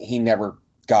 that he never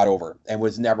got over and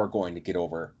was never going to get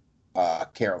over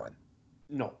Carolyn.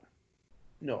 No,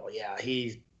 yeah.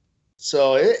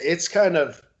 It's kind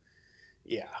of,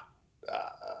 yeah.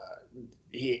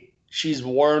 She's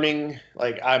warning,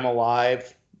 like, I'm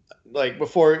alive. Like,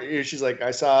 before, she's like,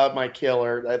 I saw my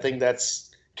killer. I think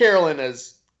that's Carolyn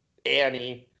as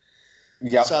Annie.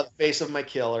 Yep. Saw the face of my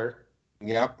killer.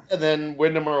 Yep. And then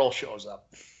Wyndham Earl shows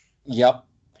up. Yep.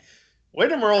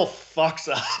 Wyndham Earl fucks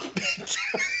up.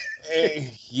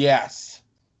 Yes.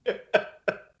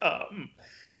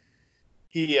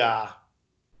 He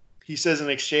says in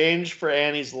exchange for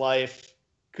Annie's life,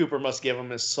 Cooper must give him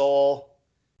his soul.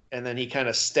 And then he kind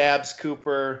of stabs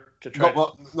Cooper to try.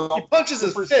 He punches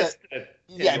his fist.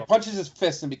 He punches his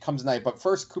fist and becomes knife. But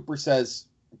first, Cooper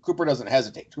doesn't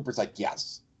hesitate. Cooper's like,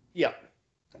 yes. Yeah.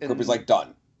 Cooper's like,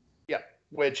 done. Yeah.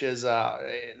 Which is,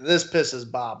 this pisses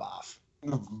Bob off.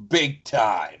 Big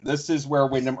time. This is where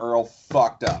Wyndham Earl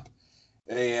fucked up.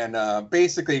 And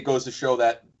basically, it goes to show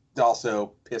that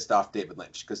also pissed off David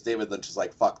Lynch, because David Lynch is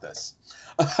like, fuck this.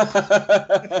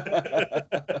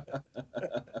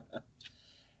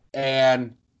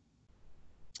 And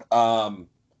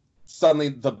suddenly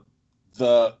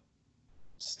the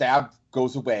stab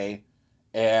goes away,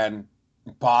 and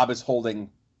Bob is holding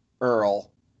Earl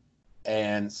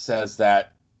and says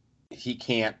that he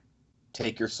can't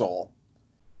take your soul.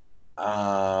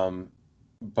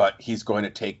 But he's going to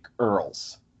take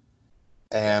Earl's.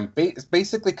 And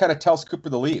basically kind of tells Cooper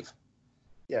to leave.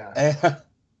 Yeah.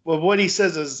 Well, what he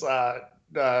says is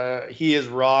he is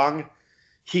wrong.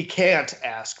 He can't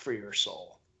ask for your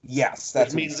soul. Yes,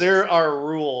 that means there are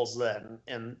rules then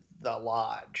in the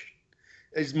lodge.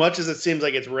 As much as it seems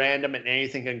like it's random and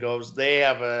anything can go, they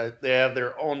have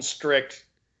their own strict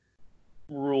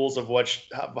rules of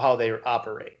how they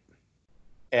operate.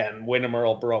 And Wyndham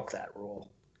Earl broke that rule.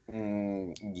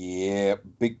 Yeah,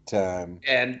 big time.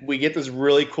 And we get this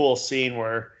really cool scene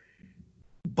where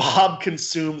Bob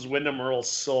consumes Wyndham Earl's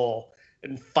soul,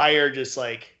 and fire just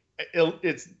like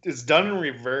it's done in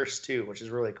reverse too, which is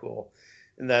really cool.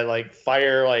 And that like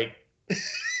fire like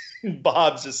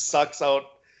Bob just sucks out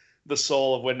the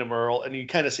soul of Wyndham Earl, and you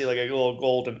kind of see like a little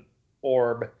golden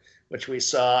orb, which we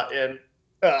saw in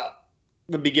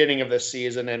the beginning of this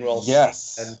season, and we'll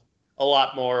see and a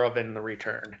lot more of in the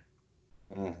return.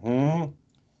 Mm-hmm.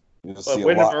 You'll see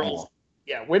Wyndham Earl's,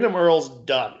 Wyndham Earl's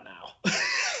done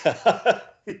now.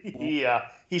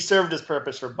 He served his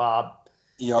purpose for Bob.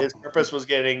 Yep. His purpose was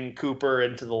getting Cooper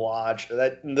into the lodge.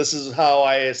 This is how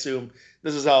I assume.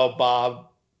 This is how Bob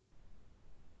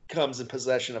comes in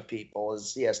possession of people.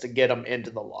 Is he has to get them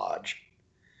into the lodge.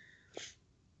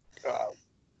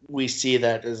 We see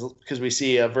that because we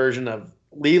see a version of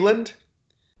Leland.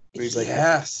 Where he's like,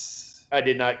 "Yes, I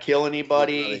did not kill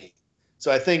anybody."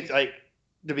 So I think like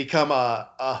to become a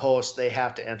host, they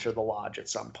have to enter the lodge at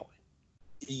some point.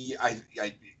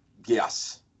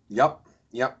 Yes. Yep.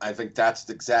 I think that's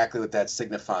exactly what that's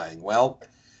signifying. Well,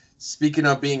 speaking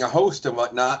of being a host and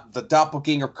whatnot, the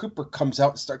doppelganger Cooper comes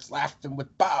out and starts laughing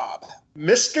with Bob.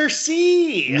 Mr.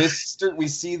 C. We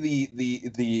see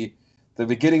the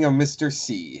beginning of Mr.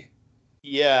 C.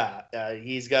 Yeah,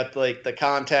 he's got like the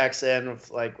contacts in,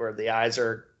 like where the eyes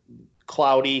are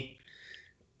cloudy.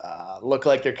 Look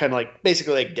like they're kind of like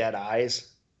basically like dead eyes.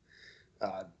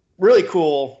 Really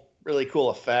cool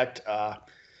effect.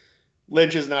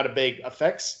 Lynch is not a big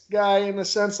effects guy in a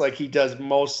sense. Like he does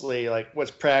mostly like what's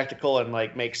practical and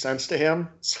like makes sense to him.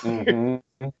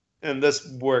 Mm-hmm. And this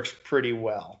works pretty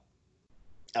well.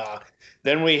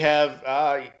 Then we have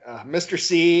Mr.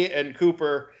 C and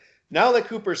Cooper. Now that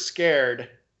Cooper's scared,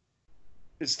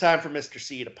 it's time for Mr.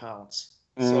 C to pounce.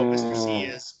 So Mr. C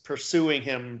is pursuing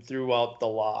him throughout the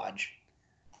lodge.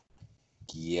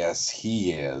 Yes,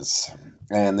 he is.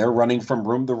 And they're running from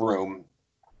room to room.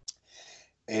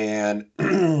 And,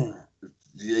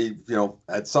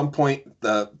 at some point,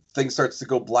 the thing starts to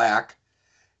go black.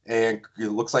 And it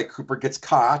looks like Cooper gets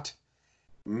caught.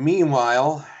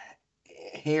 Meanwhile,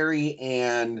 Harry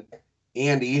and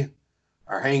Andy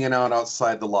are hanging out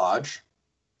outside the lodge.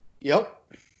 Yep.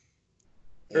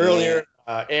 Earlier,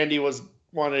 Andy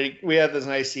we had this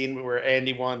nice scene where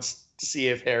Andy wants to see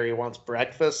if Harry wants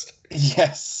breakfast.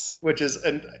 Yes. Which is,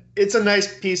 it's a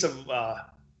nice piece of,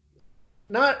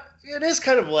 it is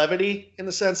kind of levity in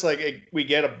the sense like we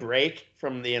get a break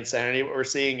from the insanity what we're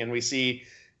seeing, and we see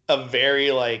a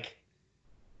very like,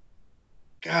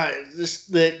 God,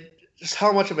 just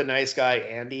how much of a nice guy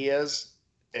Andy is,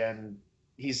 and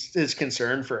his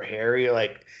concern for Harry.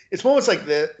 Like it's moments like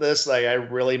this like I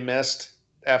really missed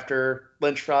after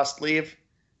Lynch Frost leave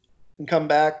and come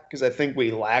back, because I think we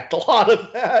lacked a lot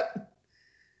of that.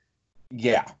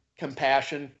 Yeah.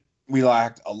 Compassion. We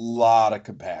lacked a lot of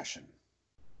compassion.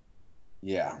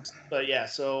 Yeah.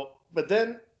 But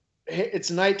then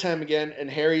it's nighttime again, and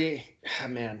Harry,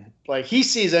 man, like he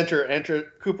sees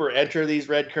Cooper enter these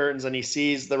red curtains, and he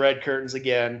sees the red curtains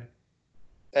again.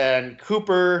 And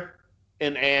Cooper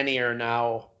and Annie are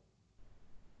now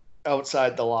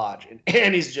outside the lodge, and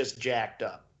Annie's just jacked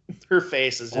up. Her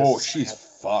face is just she's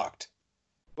fucked.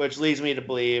 Which leads me to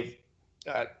believe,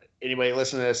 anybody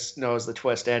listening to this knows the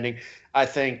twist ending. I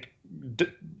think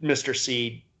Mr.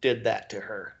 C did that to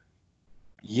her.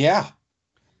 Yeah.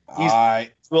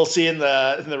 We'll see in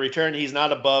the return, he's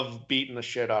not above beating the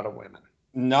shit out of women.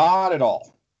 Not at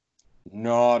all.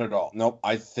 Nope.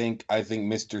 I think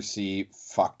Mr. C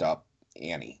fucked up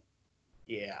Annie.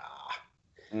 Yeah.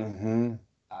 Mm-hmm.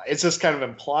 It's just kind of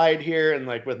implied here, and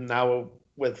like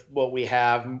with what we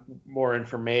have more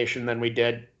information than we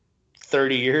did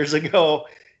 30 years ago,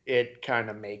 it kind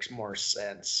of makes more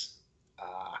sense.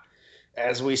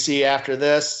 As we see after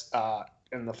this,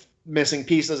 in the missing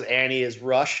pieces, Annie is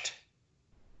rushed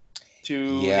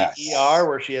to the ER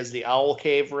where she has the owl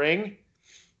cave ring.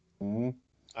 Mm-hmm.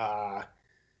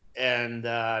 And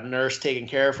nurse taking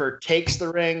care of her takes the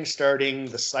ring, starting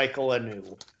the cycle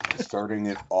anew. Starting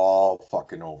it all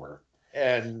fucking over.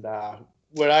 And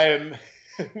what I am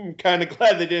I'm kind of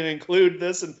glad they didn't include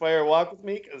this in Fire Walk with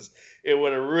Me, because it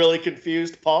would have really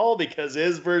confused Paul, because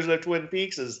his version of Twin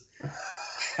Peaks is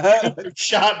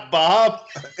shot Bob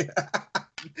in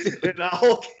the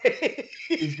whole cave.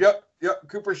 Yep.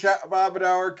 Cooper shot Bob in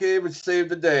our cave and saved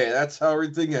the day. That's how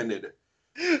everything ended.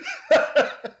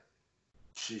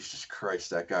 Jesus Christ,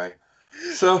 that guy.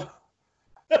 So,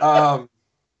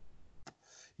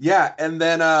 yeah, and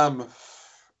then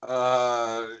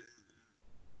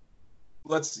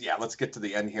let's get to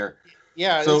the end here.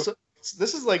 Yeah, so it's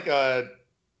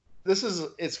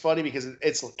funny because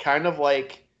it's kind of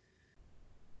like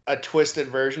a twisted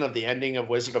version of the ending of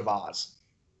Wizard of Oz.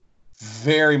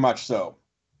 Very much so.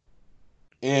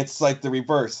 It's like the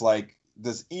reverse, like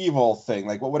this evil thing.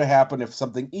 Like, what would have happened if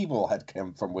something evil had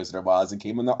come from Wizard of Oz and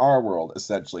came into our world,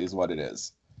 essentially, is what it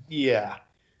is. Yeah.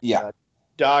 Yeah.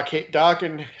 Doc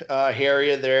and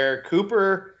Harry are there.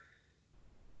 Cooper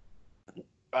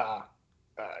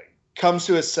comes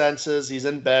to his senses. He's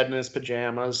in bed in his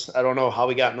pajamas. I don't know how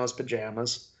he got in those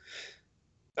pajamas.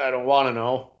 I don't want to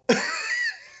know.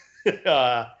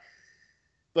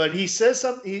 But he says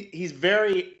something. He's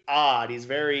very odd. He's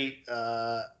very.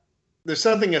 There's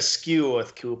something askew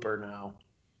with Cooper now.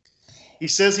 He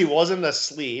says he wasn't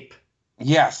asleep.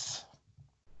 Yes.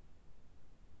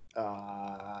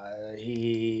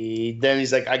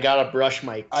 He's like, I gotta brush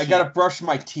my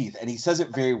teeth, and he says it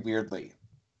very weirdly.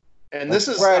 And like, this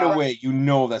is right away, you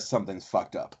know that something's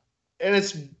fucked up.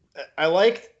 And I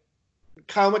like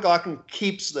Kyle MacLachlan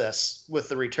keeps this with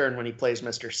the return when he plays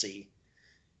Mr. C.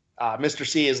 Mr.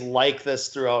 C is like this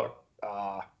throughout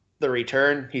the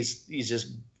return. He's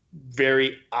just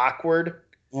very awkward.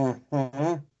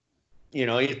 Mm-hmm. You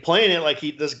know, he's playing it like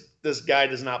this guy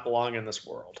does not belong in this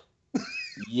world.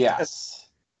 Yes.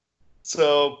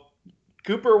 So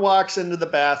Cooper walks into the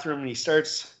bathroom and he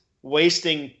starts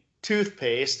wasting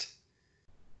toothpaste.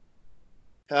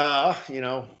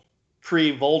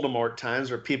 Pre-Voldemort times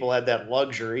where people had that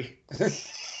luxury.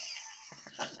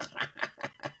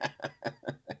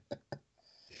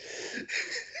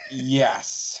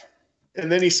 Yes.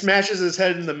 And then he smashes his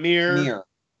head in the mirror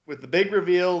with the big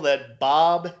reveal that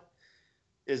Bob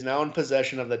is now in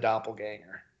possession of the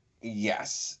doppelganger.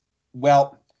 Yes.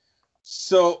 Well,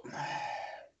 so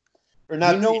or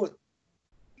not.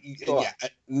 Yeah.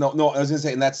 No. I was gonna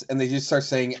say, and they just start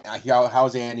saying,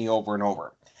 "How's Annie?" over and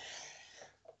over.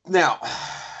 Now,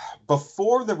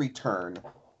 before the return,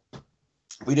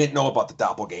 we didn't know about the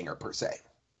doppelganger per se.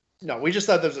 No, we just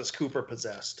thought this was Cooper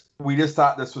possessed. We just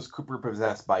thought this was Cooper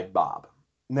possessed by Bob.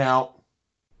 Now,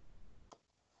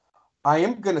 I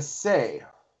am gonna say,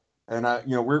 and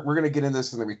we're gonna get into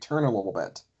this in the return a little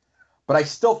bit, but I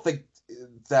still think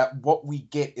that what we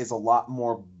get is a lot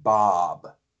more Bob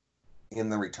in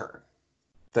the return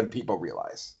than people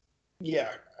realize.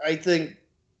 Yeah, I think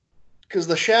because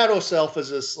the shadow self is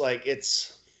just like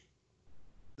it's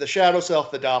the shadow self,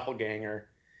 the doppelganger.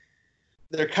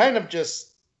 They're kind of just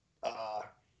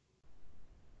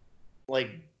like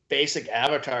basic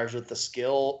avatars with the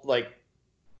skill, like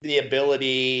the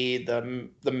ability,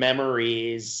 the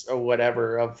memories or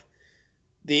whatever of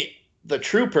the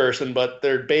true person, but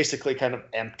they're basically kind of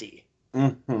empty.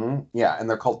 Mm-hmm. Yeah, and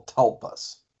they're called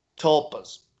tulpas.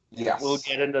 Tulpas. Yes. We'll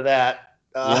get into that.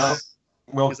 We're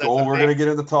going to get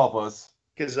into tulpas.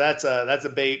 Because that's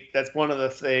one of the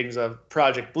things of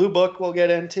Project Blue Book we'll get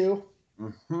into.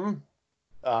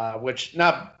 Mm-hmm. Which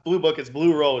not Blue Book, it's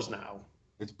Blue Rose now.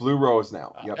 It's Blue Rose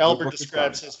now. Yep, Albert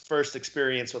describes his first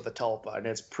experience with the tulpa, and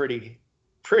it's pretty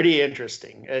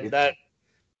interesting. And that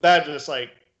just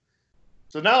like,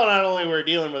 so now not only we're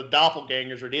dealing with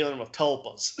doppelgangers, we're dealing with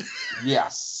tulpas.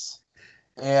 Yes.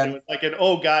 And it was like an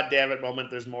oh god damn it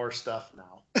moment. There's more stuff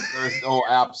now.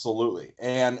 Absolutely.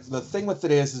 And the thing with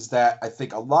it is that I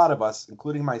think a lot of us,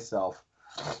 including myself,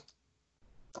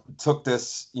 took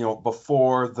this,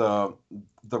 before the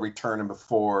return and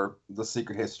before the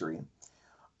Secret History,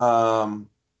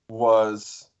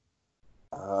 was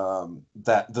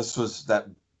that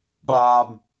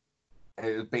Bob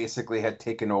basically had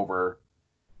taken over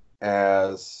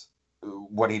as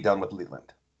what he'd done with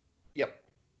Leland. Yep.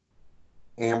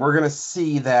 And we're gonna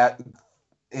see that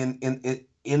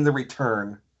in the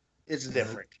return. It's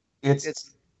different.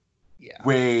 It's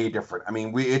way different. I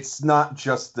mean, it's not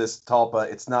just this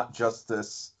tulpa. It's not just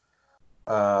this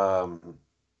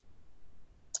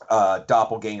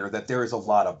doppelganger. That there is a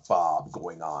lot of Bob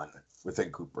going on within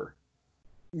Cooper.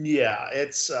 Yeah,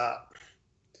 it's where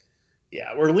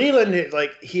Leland,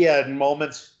 like, he had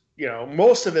moments,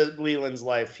 most of Leland's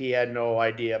life, he had no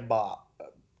idea Bob,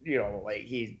 like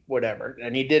whatever,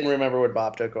 and he didn't remember when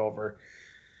Bob took over.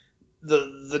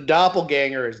 The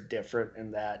doppelganger is different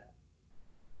in that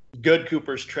Good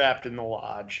Cooper's trapped in the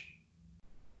lodge.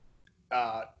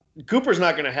 Cooper's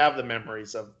not going to have the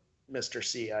memories of Mr.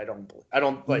 C. I don't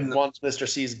like No. once Mr.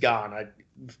 C's gone.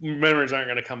 Memories aren't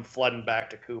going to come flooding back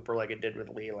to Cooper like it did with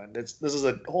Leland. This is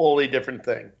a wholly different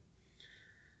thing.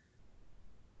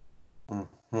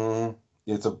 Mm-hmm.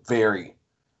 It's a very,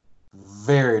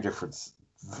 very different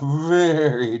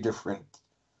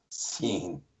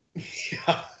scene.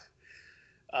 Yeah.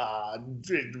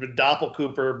 Doppel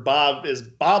Cooper,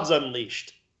 Bob's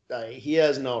unleashed. He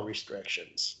has no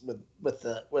restrictions with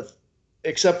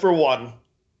except for one.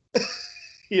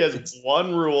 He has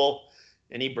one rule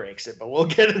and he breaks it, but we'll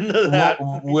get into that.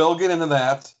 We'll get into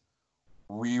that.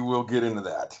 We will get into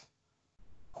that.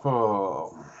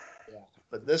 Oh. Yeah,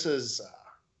 but this is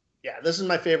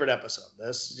my favorite episode.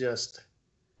 This just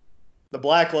the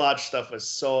Black Lodge stuff it's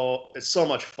so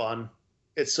much fun.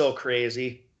 It's so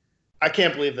crazy. I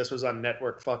can't believe this was on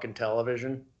network fucking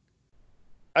television.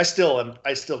 I still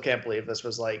can't believe this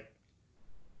was like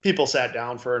people sat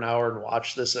down for an hour and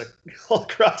watched this all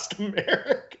across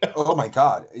America. Oh my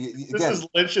God. This is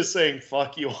Lynch just saying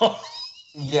fuck you all.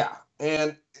 Yeah.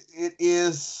 And it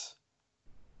is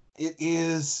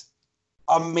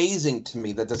amazing to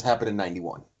me that this happened in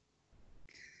 91.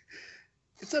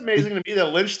 It's amazing to me that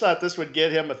Lynch thought this would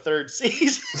get him a third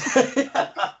season.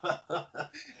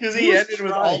 Because he ended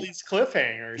with all these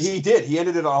cliffhangers. He did. He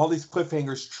ended with all these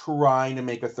cliffhangers trying to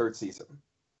make a third season.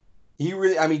 He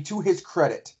really, I mean, to his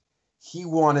credit, he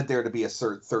wanted there to be a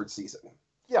third season.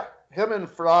 Yeah. Him and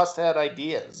Frost had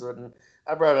ideas. And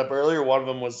I brought up earlier, one of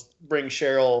them was bring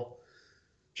Cheryl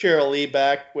Lee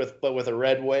back with a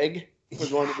red wig.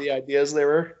 Was one of the ideas they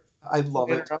were. I love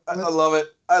it. I love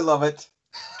it. I love it.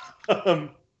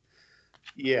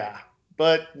 Yeah,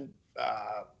 but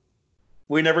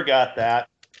we never got that.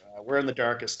 We're in the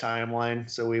darkest timeline,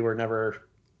 so we never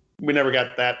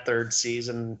got that third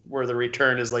season where the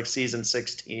return is like season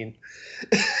 16.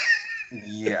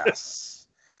 Yes.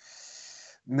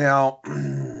 Now,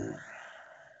 I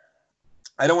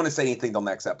don't want to say anything till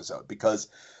next episode because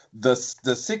the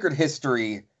secret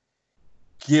history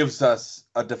gives us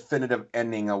a definitive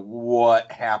ending of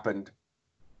what happened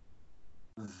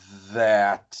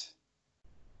that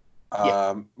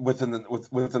within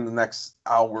the next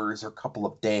hours or couple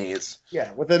of days.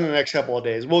 Yeah, within the next couple of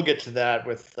days. We'll get to that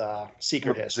with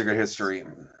secret history.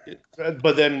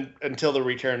 But then until the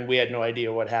return, we had no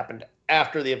idea what happened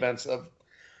after the events of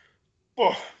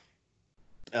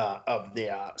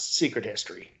the secret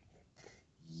history.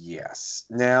 Yes.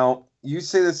 Now, you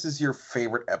say this is your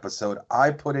favorite episode.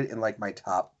 I put it in like my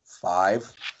top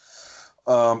 5,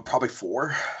 probably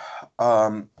 4.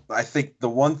 I think the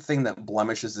one thing that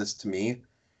blemishes this to me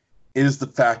is the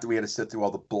fact that we had to sit through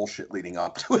all the bullshit leading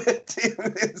up to it.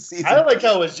 I like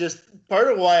how it's just part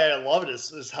of why I love it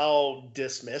is how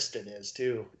dismissed it is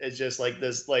too. It's just like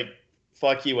this like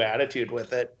fuck you attitude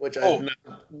with it, which is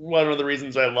one of the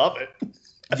reasons I love it.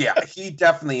 Yeah, he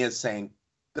definitely is saying.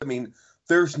 I mean,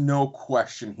 there's no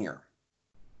question here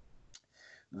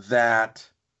that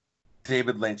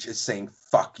David Lynch is saying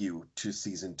fuck you to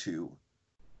season 2.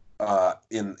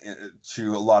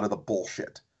 To a lot of the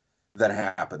bullshit that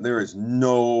happened. There is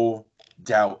no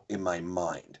doubt in my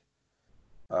mind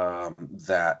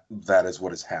that is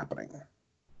what is happening.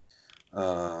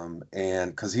 And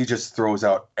because he just throws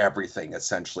out everything,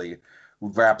 essentially,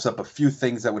 wraps up a few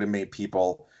things that would have made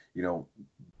people,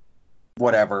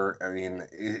 whatever. I mean,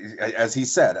 as he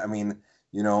said, I mean,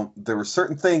 there were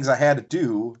certain things I had to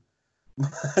do,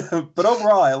 but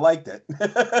overall, I liked it.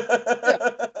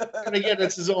 Yeah. And again,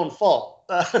 it's his own fault.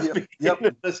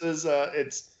 Yep. This is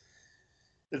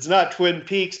it's not Twin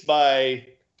Peaks by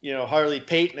Harley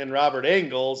Payton and Robert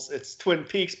Engels. It's Twin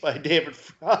Peaks by David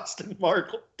Frost and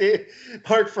Mark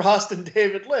Frost and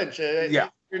David Lynch. Yeah,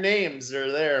 your names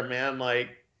are there, man.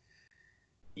 Like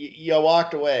you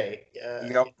walked away.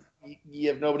 Yep. You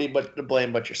have nobody to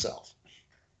blame but yourself.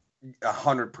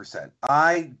 100%.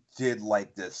 I did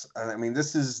like this. I mean,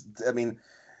 this is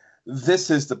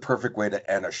the perfect way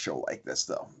to end a show like this,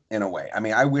 though, in a way. I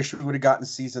mean, I wish we would have gotten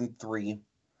season 3.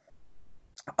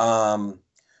 And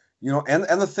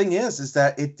the thing is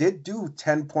that it did do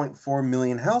 10.4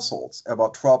 million households,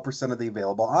 about 12% of the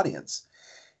available audience.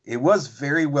 It was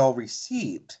very well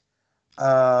received.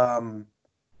 But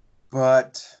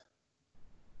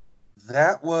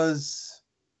that was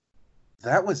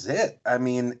it. I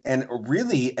mean, and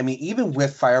really, I mean, even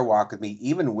with Fire Walk With Me,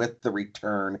 even with The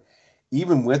Return,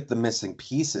 even with the missing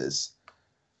pieces,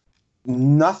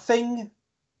 nothing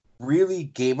really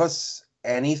gave us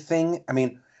anything. I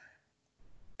mean,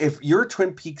 if you're a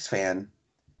Twin Peaks fan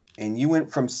and you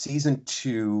went from season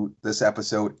 2, this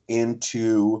episode,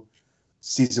 into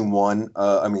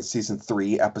season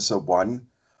 3, episode 1,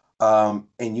 and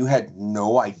you had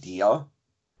no idea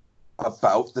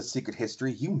about the secret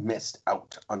history, you missed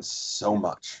out on so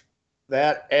much.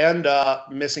 That and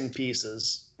Missing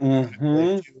Pieces.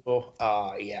 Mm-hmm.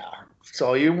 Yeah.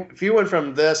 So if you went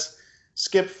from this,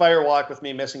 skip Firewalk with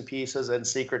Me, Missing Pieces, and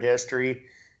Secret History,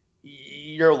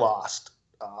 you're lost.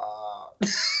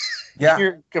 Yeah.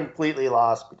 You're completely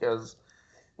lost because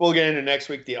we'll get into next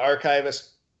week. The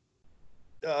Archivist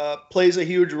plays a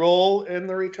huge role in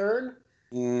the return.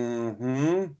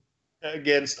 Mm-hmm.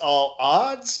 Against all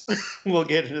odds. We'll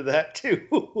get into that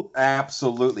too.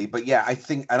 Absolutely. But yeah, I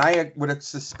think, and I would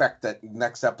suspect that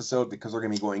next episode, because we're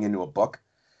going to be going into a book,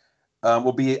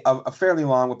 will be a fairly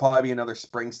long, will probably be another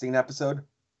Springsteen episode.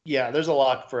 Yeah, there's a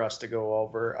lot for us to go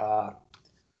over.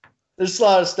 There's a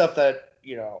lot of stuff that,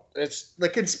 it's the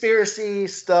conspiracy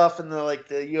stuff and the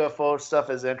UFO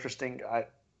stuff is interesting.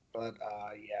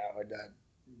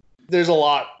 There's a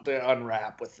lot to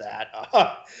unwrap with that.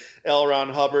 L. Ron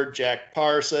Hubbard, Jack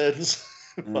Parsons,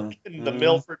 the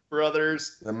Milford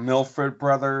brothers. The Milford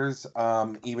brothers,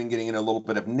 even getting in a little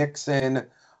bit of Nixon,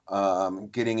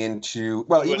 getting into,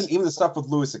 even the stuff with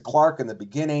Lewis and Clark in the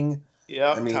beginning.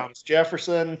 Yeah, Thomas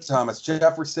Jefferson.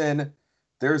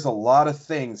 There's a lot of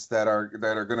things that are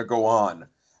going to go on.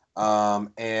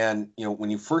 And, when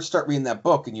you first start reading that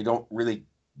book and you don't really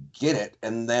get it,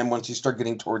 and then once you start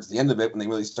getting towards the end of it, when they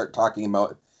really start talking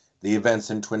about the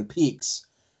events in Twin Peaks,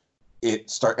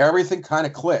 everything kind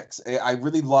of clicks. I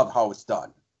really love how it's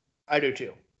done. I do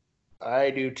too.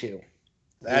 That's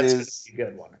going to be a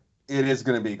good one. It is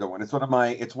going to be a good one. It's one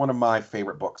of my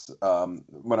favorite books.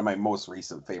 One of my most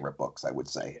recent favorite books, I would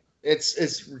say.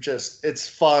 It's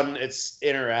fun. It's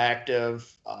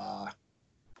interactive.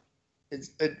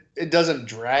 It doesn't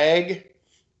drag.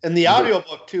 And the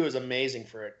audiobook, too, is amazing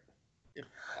for it. If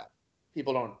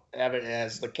people don't have it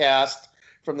as the cast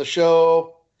from the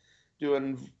show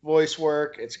doing voice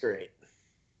work, it's great.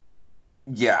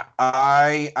 Yeah,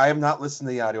 I am not listening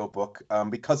to the audiobook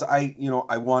because I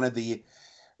wanted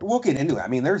we'll get into it. I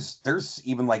mean, there's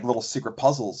even like little secret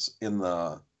puzzles in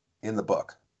the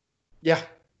book. Yeah.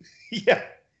 Yeah.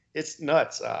 It's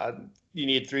nuts. You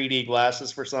need 3D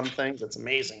glasses for some things. It's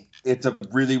amazing. It's a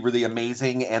really, really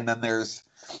amazing. And then there's,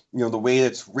 the way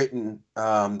it's written,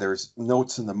 there's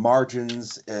notes in the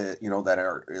margins, that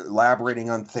are elaborating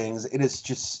on things. It is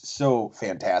just so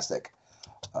fantastic.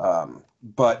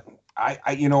 But I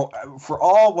for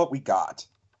all what we got,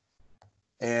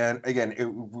 and again,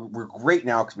 we're great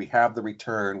now because we have the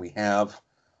return. We have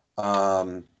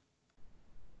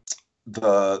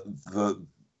the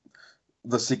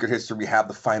secret history. We have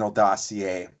the final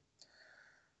dossier.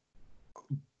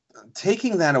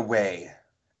 Taking that away,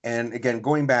 and again,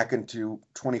 going back into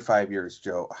 25 years,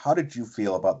 Joe, how did you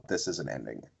feel about this as an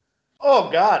ending? Oh,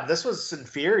 God, this was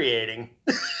infuriating.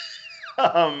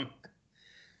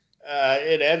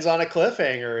 It ends on a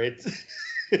cliffhanger.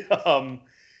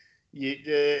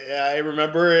 I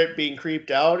remember it being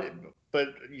creeped out,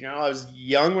 but, I was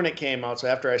young when it came out, so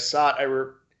after I saw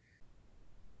it,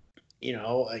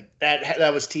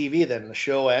 that was TV then. The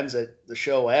show ends.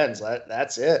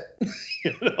 That's it.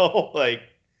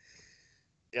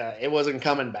 It wasn't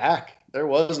coming back. There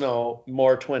was no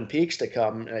more Twin Peaks to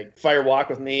come. Like Fire Walk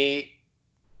with Me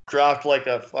dropped like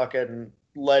a fucking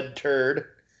lead turd.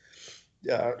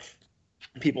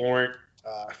 People weren't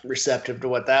receptive to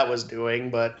what that was doing,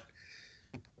 but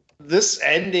this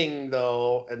ending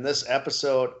though, and this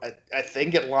episode, I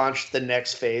think it launched the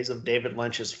next phase of David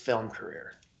Lynch's film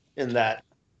career. In that,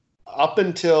 up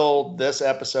until this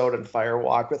episode and Fire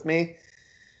Walk with Me,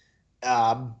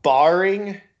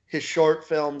 barring his short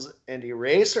films and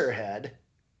Eraserhead,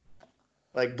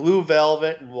 like Blue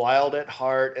Velvet and Wild at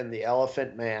Heart and The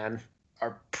Elephant Man,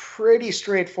 are pretty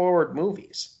straightforward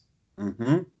movies.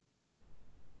 Mm-hmm.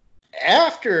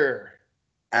 After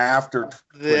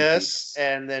this,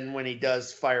 and then when he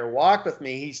does Fire Walk with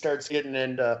Me, he starts getting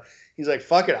into, he's like,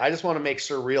 fuck it, I just want to make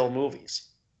surreal movies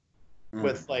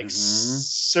with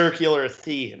circular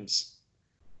themes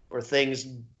where things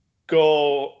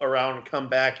go around and come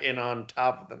back in on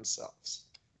top of themselves.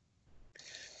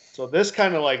 So this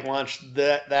kind of launched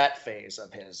that phase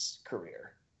of his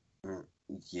career.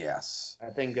 Yes. I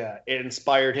think it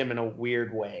inspired him in a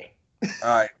weird way.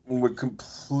 I would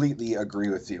completely agree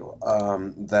with you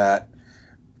that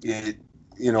it,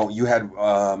 you had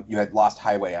Lost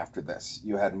Highway after this.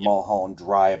 You had Mulholland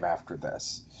Drive after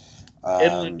this.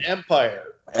 Inland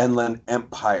Empire.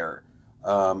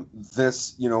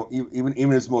 This,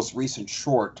 even his most recent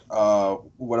short,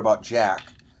 What About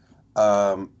Jack,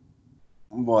 I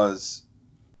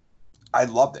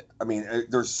loved it. I mean,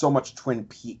 there's so much Twin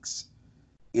Peaks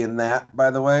in that,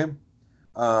 by the way.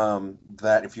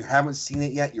 That if you haven't seen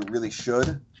it yet, you really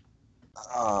should.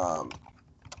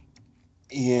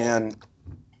 And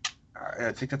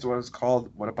I think that's what it's called.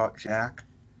 What about Jack?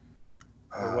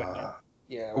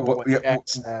 What Jack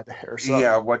said or something.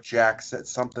 Yeah, what Jack said.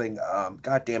 Something.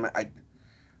 God damn it!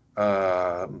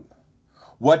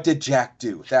 What did Jack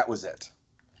do? That was it.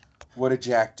 What did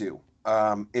Jack do?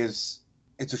 It's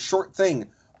a short thing,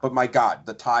 but my God,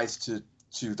 the ties to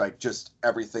like just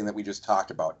everything that we just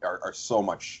talked about are so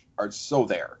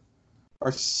there.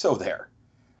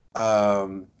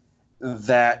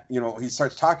 That, he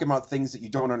starts talking about things that you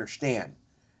don't understand,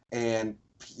 and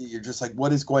you're just like,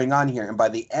 what is going on here? And by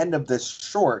the end of this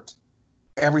short,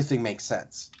 everything makes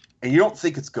sense, and you don't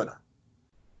think it's gonna,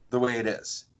 the way it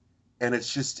is, and it's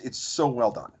so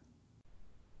well done.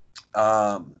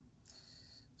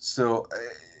 So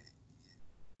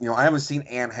I haven't seen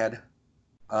Anthead,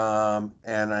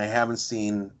 and I haven't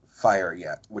seen Fire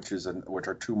yet, which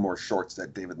are two more shorts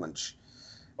that David Lynch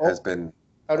has been.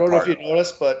 I don't know if you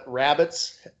noticed, but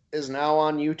Rabbits is now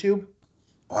on YouTube.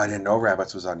 Oh, I didn't know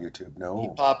Rabbits was on YouTube. No. He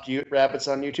popped Rabbits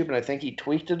on YouTube, and I think he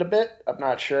tweaked it a bit. I'm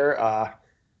not sure.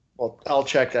 Well, I'll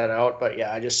check that out. But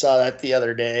yeah, I just saw that the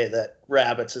other day that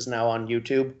Rabbits is now on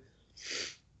YouTube.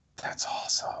 That's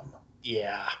awesome.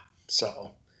 Yeah.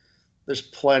 So there's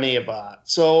plenty of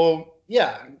so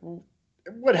yeah,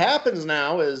 what happens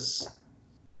now is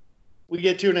we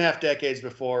get 2.5 decades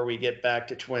before we get back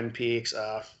to Twin Peaks.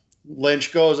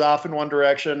 Lynch goes off in one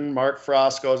direction. Mark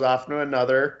Frost goes off in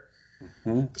another.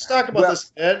 Mm-hmm. Let's talk about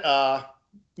this a bit.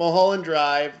 Mulholland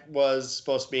Drive was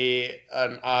supposed to be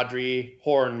an Audrey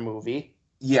Horne movie.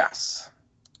 Yes.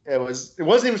 It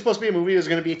wasn't even supposed to be a movie. It was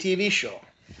going to be a TV show.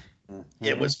 Mm-hmm.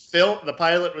 It was filmed. The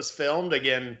pilot was filmed.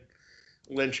 Again,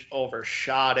 Lynch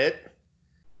overshot it.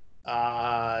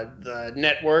 The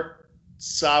network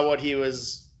saw what he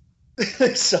was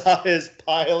saw his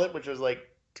pilot, which was like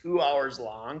 2 hours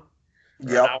long. Yep.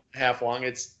 An hour and a half long.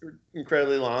 It's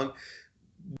incredibly long.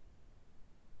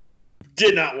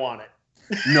 Did not want it.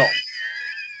 No.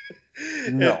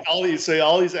 No. And all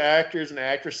these actors and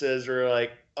actresses are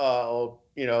like, oh,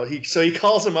 he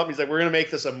calls them up. He's like, we're going to make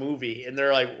this a movie. And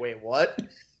they're like, wait, what?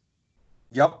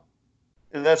 Yep.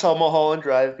 And that's how Mulholland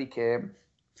Drive became.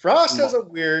 Frost has a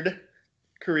weird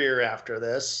career after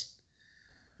this.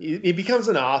 He becomes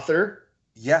an author.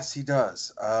 Yes, he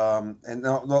does. And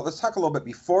now, let's talk a little bit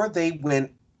before they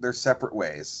went their separate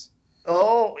ways.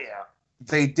 Oh, yeah.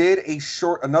 They did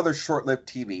another short-lived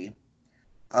TV,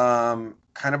 kind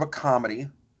of a comedy,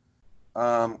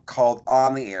 called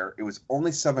On the Air. It was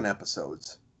only 7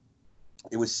 episodes.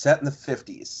 It was set in the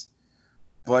 50s,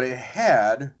 but it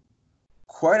had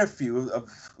quite a few of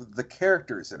the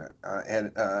characters in it.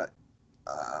 And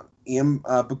Ian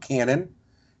Buchanan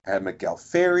had Miguel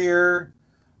Ferrier.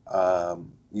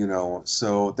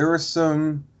 So there were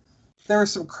some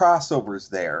crossovers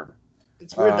there.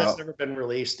 It's weird that's never been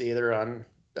released either on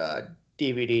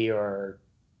DVD or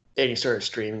any sort of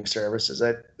streaming services.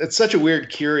 It's such a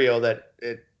weird curio that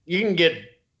you can get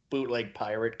bootleg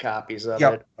pirate copies of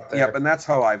it. Yep, and that's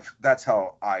how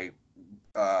I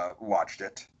watched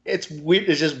it. It's weird.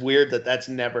 It's just weird that that's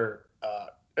never.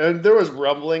 And there was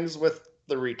rumblings with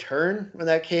The Return when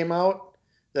that came out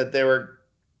that there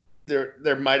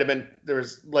might have been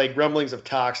like rumblings of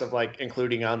talks of like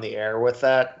including On the Air with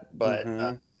that, but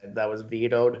that was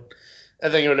vetoed. I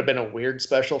think it would have been a weird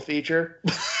special feature.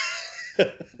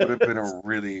 Would have been a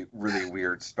really, really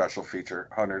weird special feature.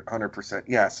 100%.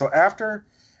 Yeah. So after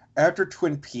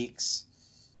Twin Peaks,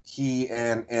 he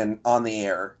and On the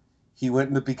Air, he went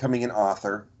into becoming an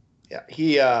author. Yeah.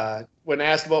 He when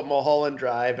asked about Mulholland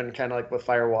Drive and kind of like with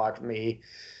Fire Walk with Me,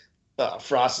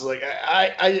 Frost is like,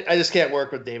 I just can't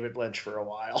work with David Lynch for a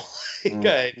while.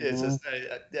 It's just,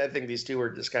 I think these two were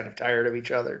just kind of tired of each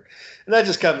other, and that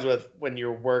just comes with when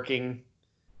you're working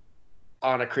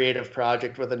on a creative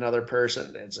project with another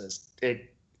person. It's just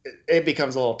it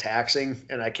becomes a little taxing,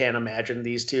 and I can't imagine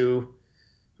these two,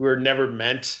 who were never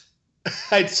meant,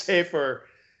 I'd say, for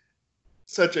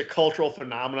such a cultural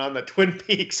phenomenon that Twin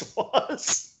Peaks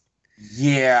was.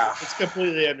 Yeah. It's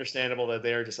completely understandable that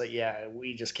they're just like, yeah,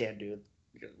 we just can't do it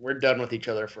because we're done with each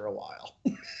other for a while.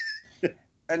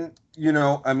 And,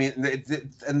 I mean,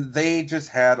 they just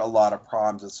had a lot of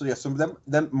problems. So, yeah, so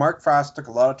then Mark Frost took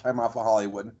a lot of time off of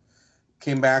Hollywood,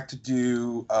 came back to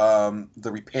do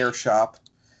The Repair Shop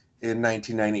in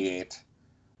 1998,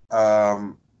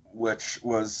 which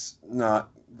was not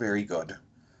very good.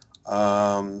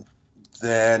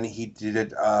 Then he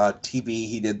did TV.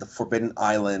 He did The Forbidden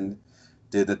Island,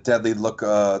 did A Deadly Look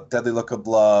of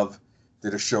Love,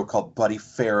 did a show called Buddy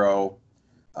Pharaoh,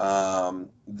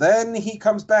 Then he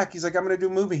comes back. He's like, I'm going to do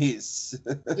movies.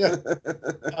 Yeah.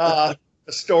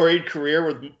 A storied career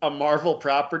with a Marvel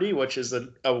property, which is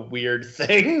a weird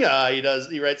thing.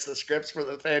 He writes the scripts for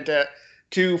the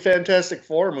two Fantastic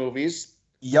Four movies.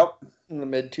 Yep. In the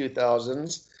mid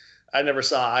 2000s. I never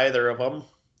saw either of them.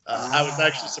 I was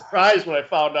actually surprised when I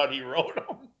found out he wrote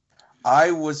them.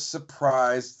 I was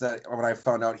surprised that when I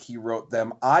found out he wrote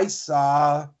them. I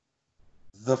saw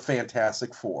the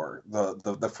Fantastic Four,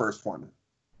 the first one.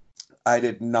 I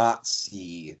did not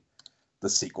see the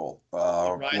sequel,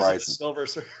 Rise of the Silver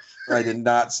Surfer. I did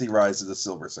not see Rise of the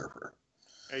Silver Surfer.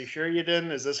 Are you sure you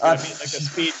didn't? Is this going to be like a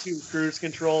Speed 2 cruise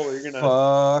control, or you're going to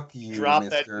fuck you, drop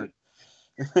mister.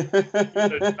 drop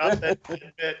that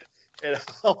bit, and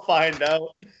I'll find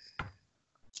out.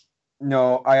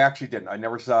 No, I actually didn't. I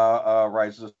never saw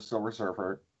Rise of the Silver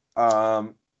Surfer.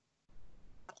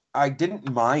 I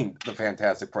didn't mind the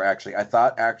Fantastic Four. Actually, I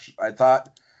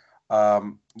thought,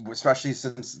 especially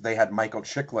since they had Michael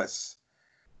Chiklis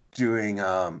doing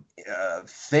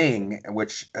Thing,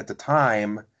 which at the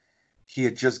time he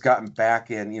had just gotten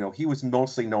back in. He was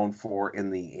mostly known for in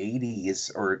the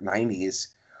 80s or 90s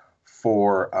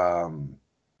for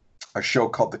a show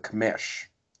called The Commish,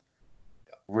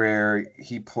 where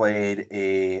he played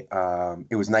it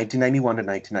was 1991 to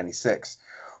 1996,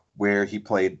 where he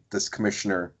played this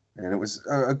commissioner, and it was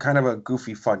a kind of a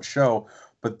goofy, fun show.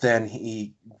 But then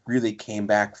he really came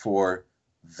back for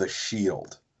The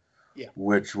Shield,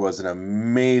 which was an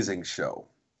amazing show.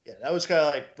 Yeah, that was kind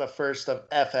of like the first of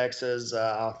FX's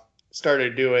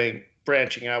started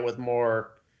branching out with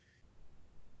more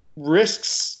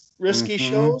risky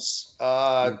shows.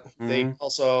 They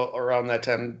also, around that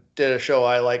time, did a show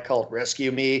I like called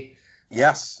Rescue Me.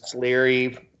 Yes. It's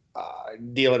Leary,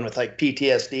 dealing with like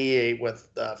PTSD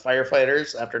with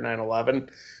firefighters after 9/11.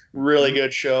 Really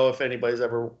good show if anybody's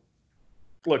ever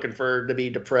looking to be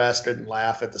depressed and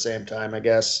laugh at the same time, I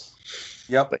guess.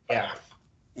 Yep. But yeah.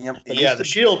 Yep. But yeah, The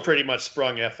Shield pretty much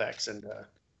sprung FX into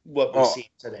what we see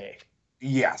today.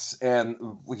 Yes, and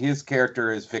his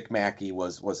character as Vic Mackey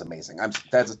was amazing.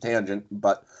 That's a tangent,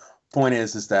 but point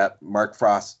is that Mark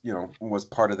Frost, was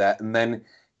part of that, and then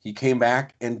he came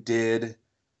back and did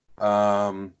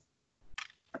the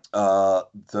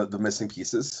missing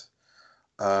pieces,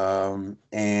 or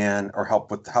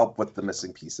help with the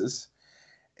missing pieces,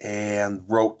 and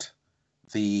wrote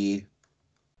the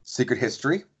Secret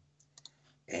History,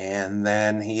 and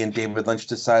then he and David Lynch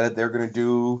decided they're going to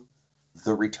do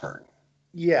The Return.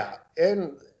 Yeah,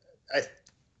 and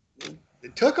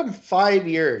it took him 5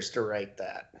 years to write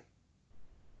that.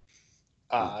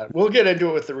 We'll get into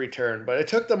it with The Return, but it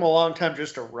took them a long time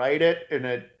just to write it,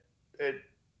 and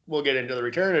we'll get into The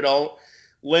Return.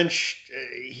 Lynch,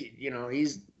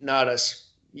 he's not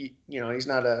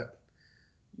a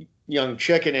young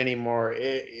chicken anymore.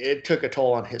 It took a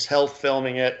toll on his health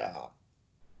filming it.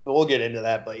 But we'll get into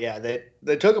that. But yeah,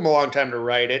 they took him a long time to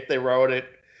write it. They wrote it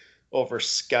over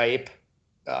Skype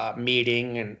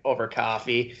meeting and over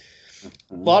coffee.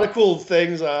 A lot of cool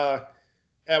things.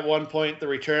 At one point, The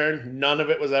Return, none of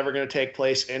it was ever going to take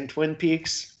place in Twin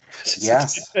Peaks.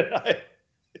 Yes.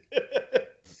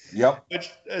 Yep.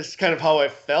 Which is kind of how I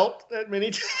felt at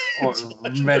many times.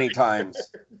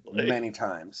 Many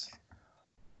times.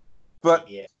 But,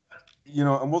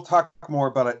 and we'll talk more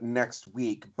about it next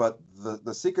week, but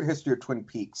the Secret History of Twin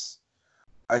Peaks,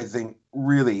 I think,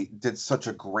 really did such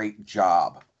a great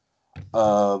job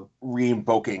of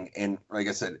re-invoking, and like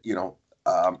I said,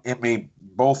 it made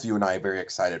both you and I very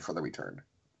excited for The Return.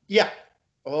 Yeah.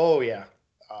 Oh yeah.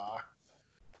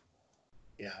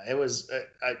 Yeah, it was.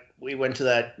 We went to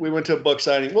a book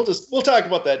signing. We'll talk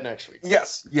about that next week.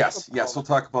 Yes. We'll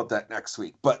talk about that next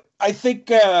week. But I think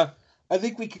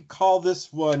we could call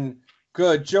this one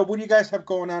good. Joe, what do you guys have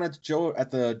going on at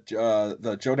the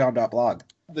joedown.blog?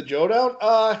 The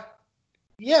Joedown?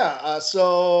 Yeah.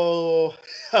 So,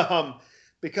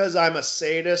 because I'm a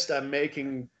sadist, I'm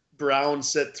making Brown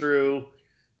sit through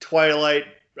Twilight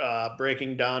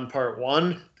Breaking Dawn Part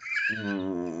 1.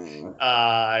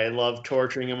 I love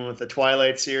torturing him with the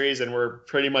Twilight series, and we're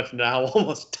pretty much now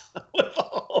almost done with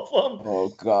all of them. Oh,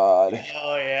 God.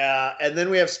 Oh, yeah. And then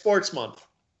we have Sports Month.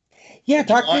 Yeah,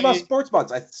 talk to me about Sports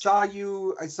Month. I saw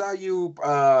you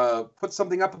put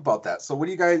something up about that. So what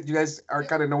do you guys are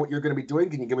kind of know what you're going to be doing?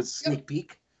 Can you give us a sneak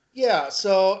peek? Yeah,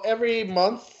 so every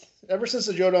month, ever since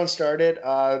the Joe Down started,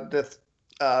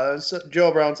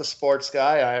 Joe Brown's a sports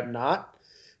guy. I am not.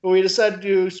 But we decided to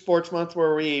do Sports Month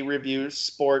where we review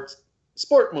sport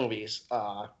movies.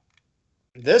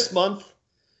 This month,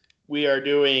 we are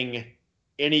doing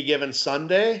Any Given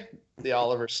Sunday, the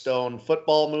Oliver Stone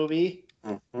football movie.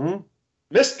 Mm-hmm.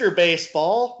 Mr.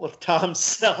 Baseball with Tom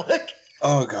Selleck.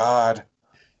 Oh, God.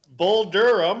 Bull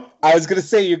Durham. I was going to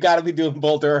say, you got to be doing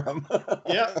Bull Durham.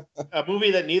 Yep. A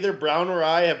movie that neither Brown or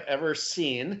I have ever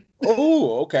seen.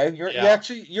 Oh, okay.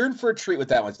 You're in for a treat with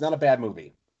that one. It's not a bad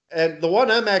movie. And the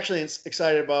one I'm actually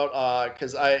excited about,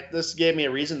 because this gave me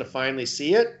a reason to finally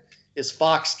see it, is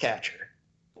Foxcatcher.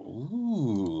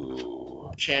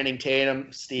 Ooh. Channing Tatum,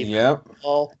 Steve Yep.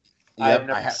 Carell. I've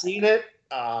never seen it.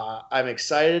 I'm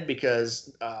excited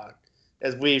because,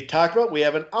 as we've talked about, we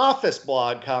have an Office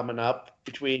blog coming up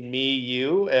between me,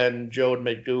 you, and Joe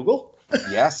McDougal.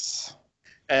 Yes.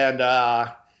 And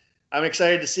I'm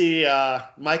excited to see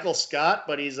Michael Scott,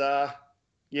 but he's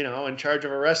in charge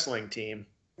of a wrestling team.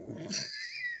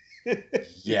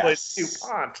 He plays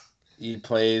DuPont. He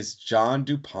plays John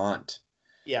DuPont.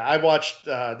 Yeah, I watched.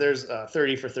 There's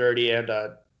 30 for 30 and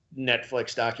a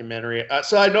Netflix documentary,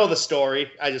 so I know the story.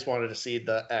 I just wanted to see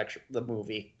the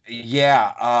movie.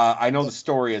 Yeah, I know the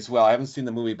story as well. I haven't seen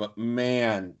the movie, but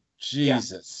man,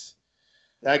 Jesus,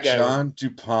 that guy, John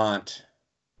DuPont.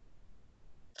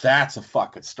 That's a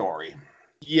fucking story.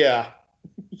 Yeah,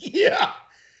 he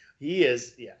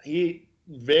is. Yeah,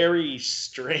 very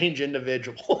strange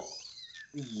individual.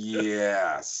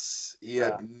 Yes, he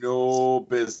had no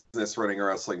business running a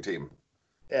wrestling team.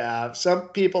 Yeah,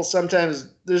 sometimes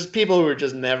there's people who are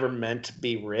just never meant to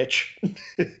be rich.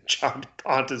 John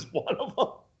DuPont is one of them.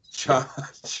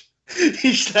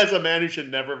 He's a man who should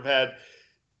never have had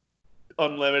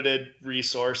unlimited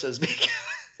resources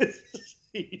because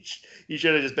he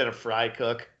should have just been a fry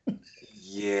cook.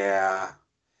 Yeah,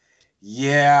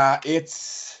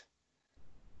 it's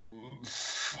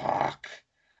fuck.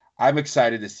 I'm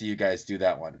excited to see you guys do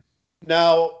that one.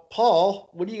 Now, Paul,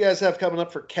 what do you guys have coming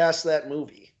up for Cast That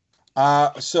Movie?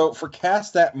 So for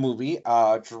Cast That Movie,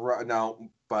 no,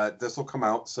 but this will come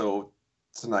out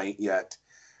tonight yet.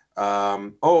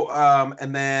 And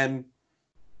then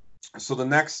so the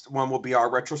next one will be our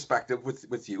retrospective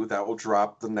with you. That will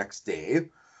drop the next day.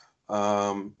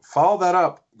 Follow that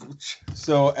up.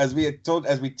 So as we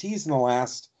teased in the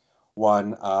last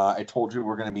one, I told you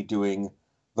we're going to be doing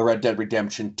the Red Dead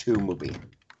Redemption 2 movie,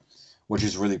 which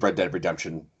is really Red Dead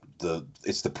Redemption.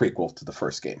 It's the prequel to the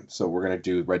first game. So we're going to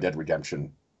do Red Dead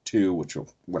Redemption 2, which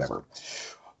will, whatever.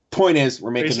 Point is,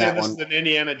 we're making that one. This is an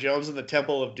Indiana Jones and the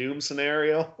Temple of Doom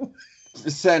scenario.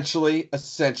 Essentially.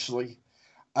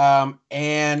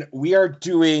 And we are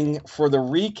doing, for the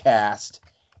recast,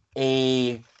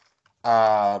 a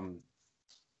newer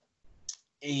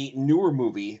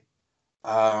movie,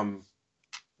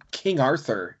 King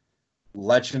Arthur,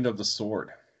 Legend of the Sword.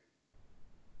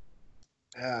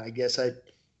 I guess I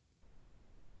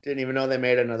didn't even know they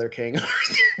made another King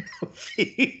Arthur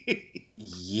movie.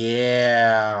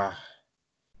 Yeah.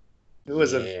 Who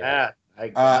was in that?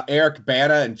 Eric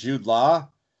Bana and Jude Law.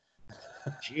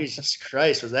 Jesus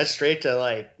Christ, was that straight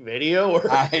to video or?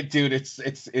 Dude,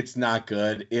 it's not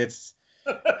good. It's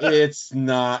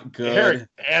not good. Eric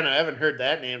Bana, I haven't heard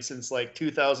that name since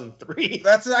 2003.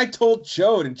 That's what I told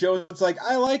Joe, and Joe's like,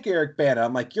 I like Eric Bana.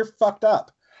 I'm like, you're fucked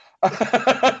up.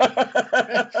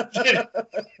 Did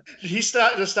he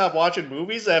stop watching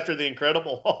movies after The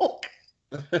Incredible Hulk?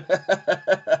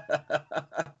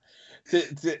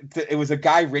 It was a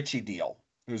Guy Ritchie deal.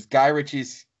 It was Guy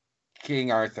Ritchie's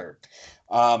King Arthur.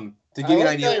 To give you an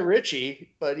idea, Guy Ritchie,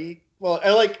 but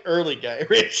I like early Guy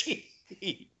Ritchie.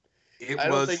 I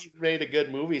don't think he's made a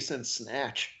good movie since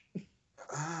Snatch.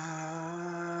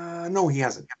 No, he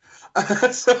hasn't.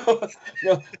 So,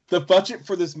 no, the budget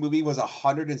for this movie was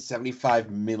 $175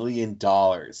 million.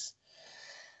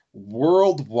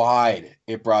 Worldwide,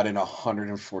 it brought in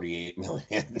 $148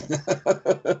 million.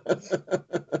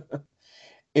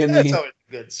 That's always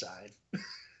a good sign.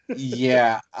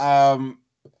 Yeah.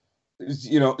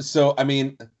 So I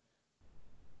mean,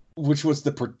 which was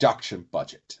the production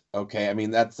budget. Okay. I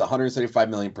mean, that's the $175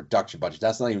 million production budget.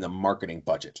 That's not even the marketing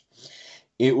budget.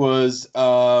 It was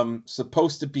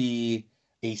supposed to be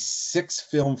a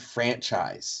 6-film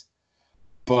franchise,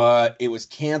 but it was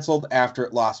canceled after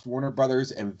it lost Warner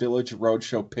Brothers and Village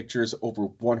Roadshow Pictures over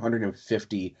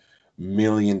 $150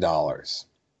 million.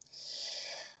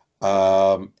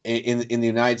 In the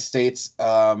United States,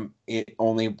 it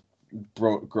only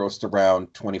grossed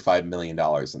around $25 million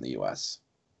in the U.S.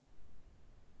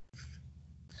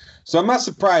 So I'm not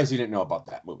surprised you didn't know about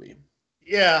that movie.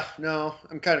 Yeah, no,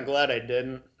 I'm kind of glad I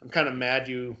didn't. I'm kind of mad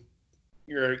you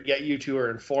two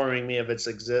are informing me of its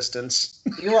existence.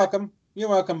 You're welcome. You're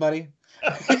welcome, buddy.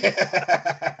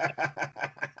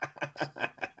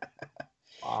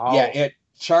 Wow. Yeah,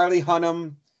 Charlie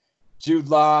Hunnam, Jude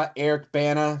Law, Eric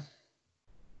Bana.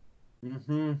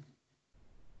 Mm-hmm.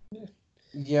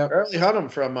 Yeah. Charlie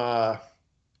Hunnam from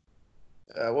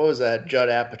what was that Judd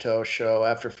Apatow show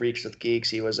after Freaks with Geeks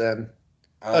he was in?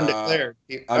 Undeclared.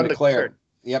 Undeclared.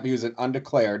 Yep, he was an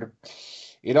Undeclared.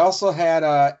 It also had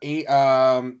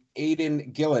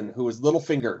Aidan Gillen, who was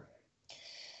Littlefinger.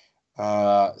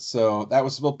 So that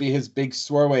was supposed to be his big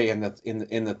soiree in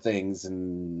the things,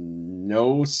 and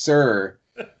no sir,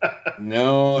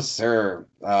 no sir.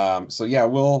 So yeah,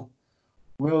 we'll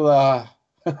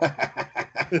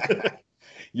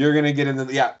you're gonna get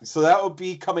into so that will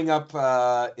be coming up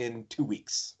in 2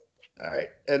 weeks. All right,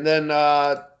 and then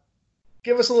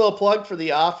give us a little plug for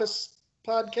the Office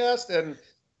podcast and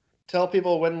tell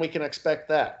people when we can expect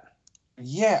that.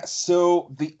 Yeah,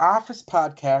 so the Office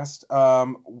podcast,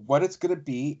 what it's going to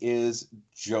be is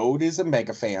Jode is a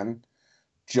mega fan,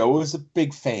 Joe is a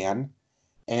big fan,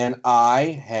 and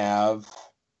I have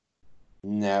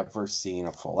never seen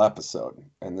a full episode,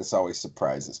 and this always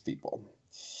surprises people.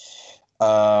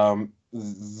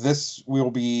 This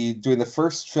we'll be doing the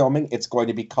first filming. It's going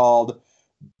to be called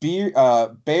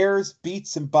Bears,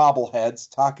 Beats, and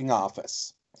Bobbleheads Talking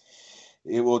Office.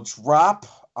 It will drop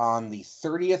on the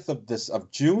 30th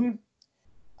of June.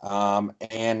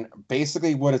 And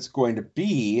basically what it's going to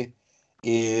be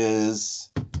is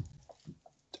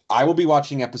I will be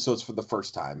watching episodes for the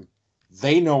first time.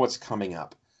 They know what's coming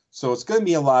up. So it's going to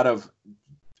be a lot of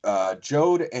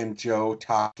Jode and Joe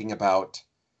talking about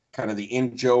kind of the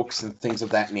in-jokes and things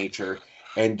of that nature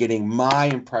and getting my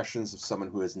impressions of someone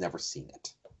who has never seen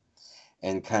it.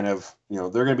 And kind of, they're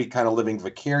going to be kind of living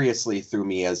vicariously through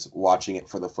me as watching it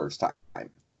for the first time.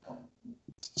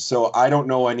 So I don't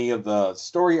know any of the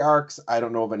story arcs. I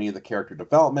don't know of any of the character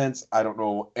developments. I don't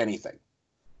know anything.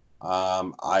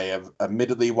 I have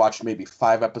admittedly watched maybe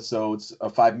 5 episodes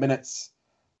of 5 minutes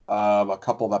of a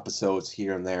couple of episodes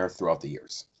here and there throughout the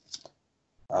years.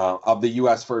 Of the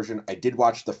U.S. version, I did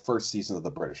watch the first season of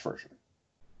the British version.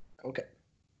 Okay.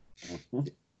 Mm-hmm.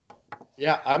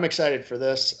 Yeah, I'm excited for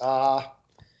this.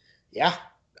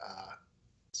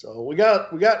 So we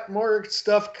got more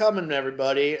stuff coming,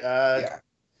 everybody.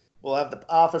 We'll have the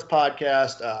Office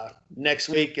podcast. Next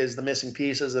week is the Missing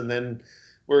Pieces, and then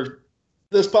we're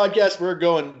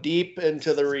going deep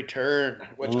into the Return,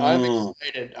 which I'm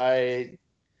excited. I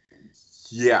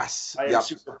am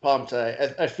super pumped.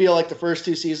 I feel like the first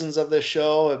 2 seasons of this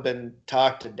show have been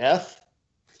talked to death.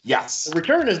 Yes. The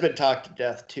Return has been talked to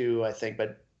death too, I think,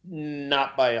 but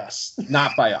not by us.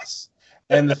 Not by us.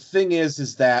 And the thing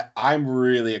is that I'm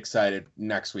really excited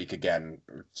next week again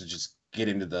to just get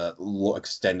into the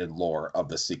extended lore of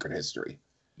the Secret History.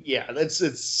 Yeah,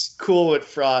 it's cool what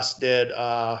Frost did.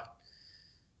 I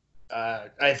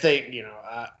think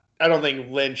I don't think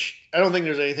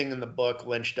there's anything in the book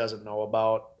Lynch doesn't know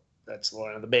about. That's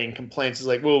one of the main complaints. Is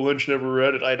like, well, Lynch never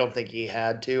read it. I don't think he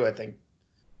had to. I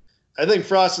think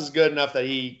Frost is good enough that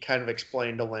he kind of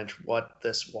explained to Lynch what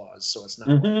this was, so it's not.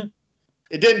 Mm-hmm.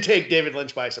 It didn't take David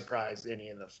Lynch by surprise, any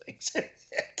of the things.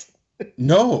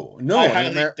 No. I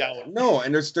highly doubt. No,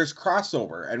 and there's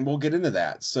crossover, and we'll get into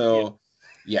that. So,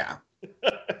 yeah.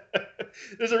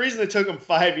 There's a reason it took him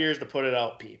 5 years to put it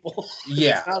out, people.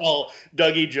 Yeah. It's not all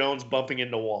Dougie Jones bumping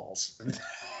into walls.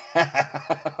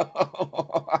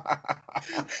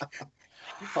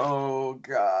 Oh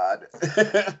God.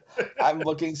 I'm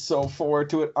looking so forward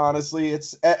to it. Honestly,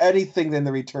 it's anything in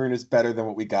the Return is better than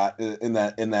what we got in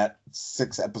that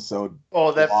 6 episode.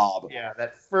 Oh,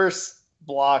 that first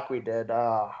block we did.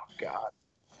 Oh God.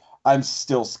 I'm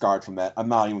still scarred from that. I'm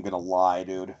not even gonna lie,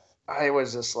 dude. I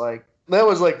was just like, that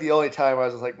was like the only time I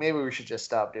was like, maybe we should just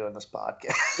stop doing this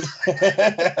podcast.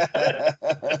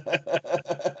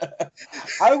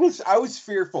 I was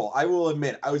fearful. I will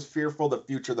admit, I was fearful the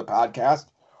future of the podcast.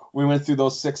 We went through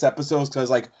those 6 episodes because I was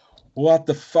like, what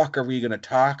the fuck are we going to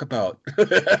talk about? It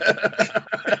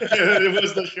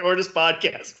was the shortest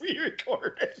podcast we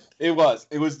recorded. It was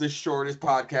the shortest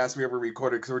podcast we ever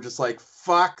recorded because we're just like,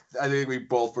 fuck. I think we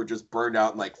both were just burned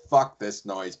out and like, fuck this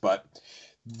noise. But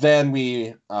then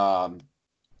we,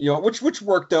 which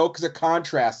worked though because it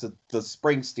contrasted the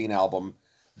Springsteen album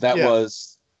that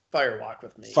was Firewalk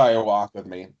with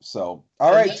Me. So,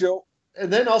 all right, Joe.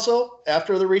 And then also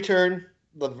after the Return,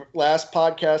 the last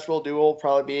podcast we'll do will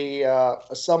probably be a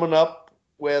summing up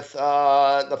with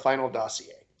the Final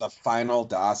Dossier. The Final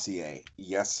Dossier.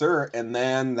 Yes, sir. And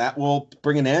then that will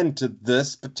bring an end to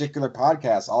this particular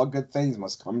podcast. All good things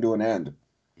must come to an end.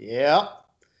 Yeah.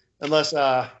 Unless,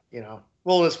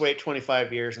 we'll just wait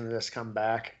 25 years and just come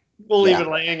back. We'll leave it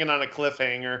hanging on a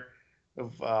cliffhanger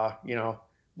of,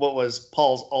 what was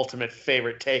Paul's ultimate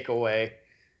favorite takeaway.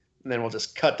 And then we'll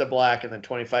just cut to black. And then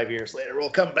 25 years later, we'll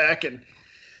come back and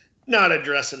not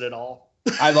address it at all.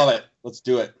 I love it. Let's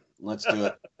do it. Let's do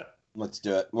it. Let's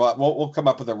do it. Well, we'll come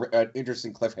up with an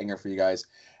interesting cliffhanger for you guys,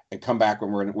 and come back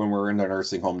when we're in the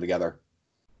nursing home together.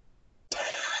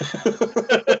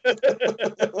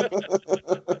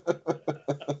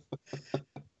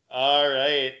 All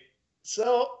right.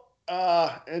 So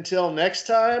until next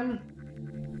time,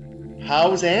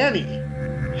 how's Annie?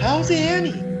 How's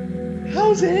Annie?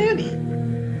 How's Annie?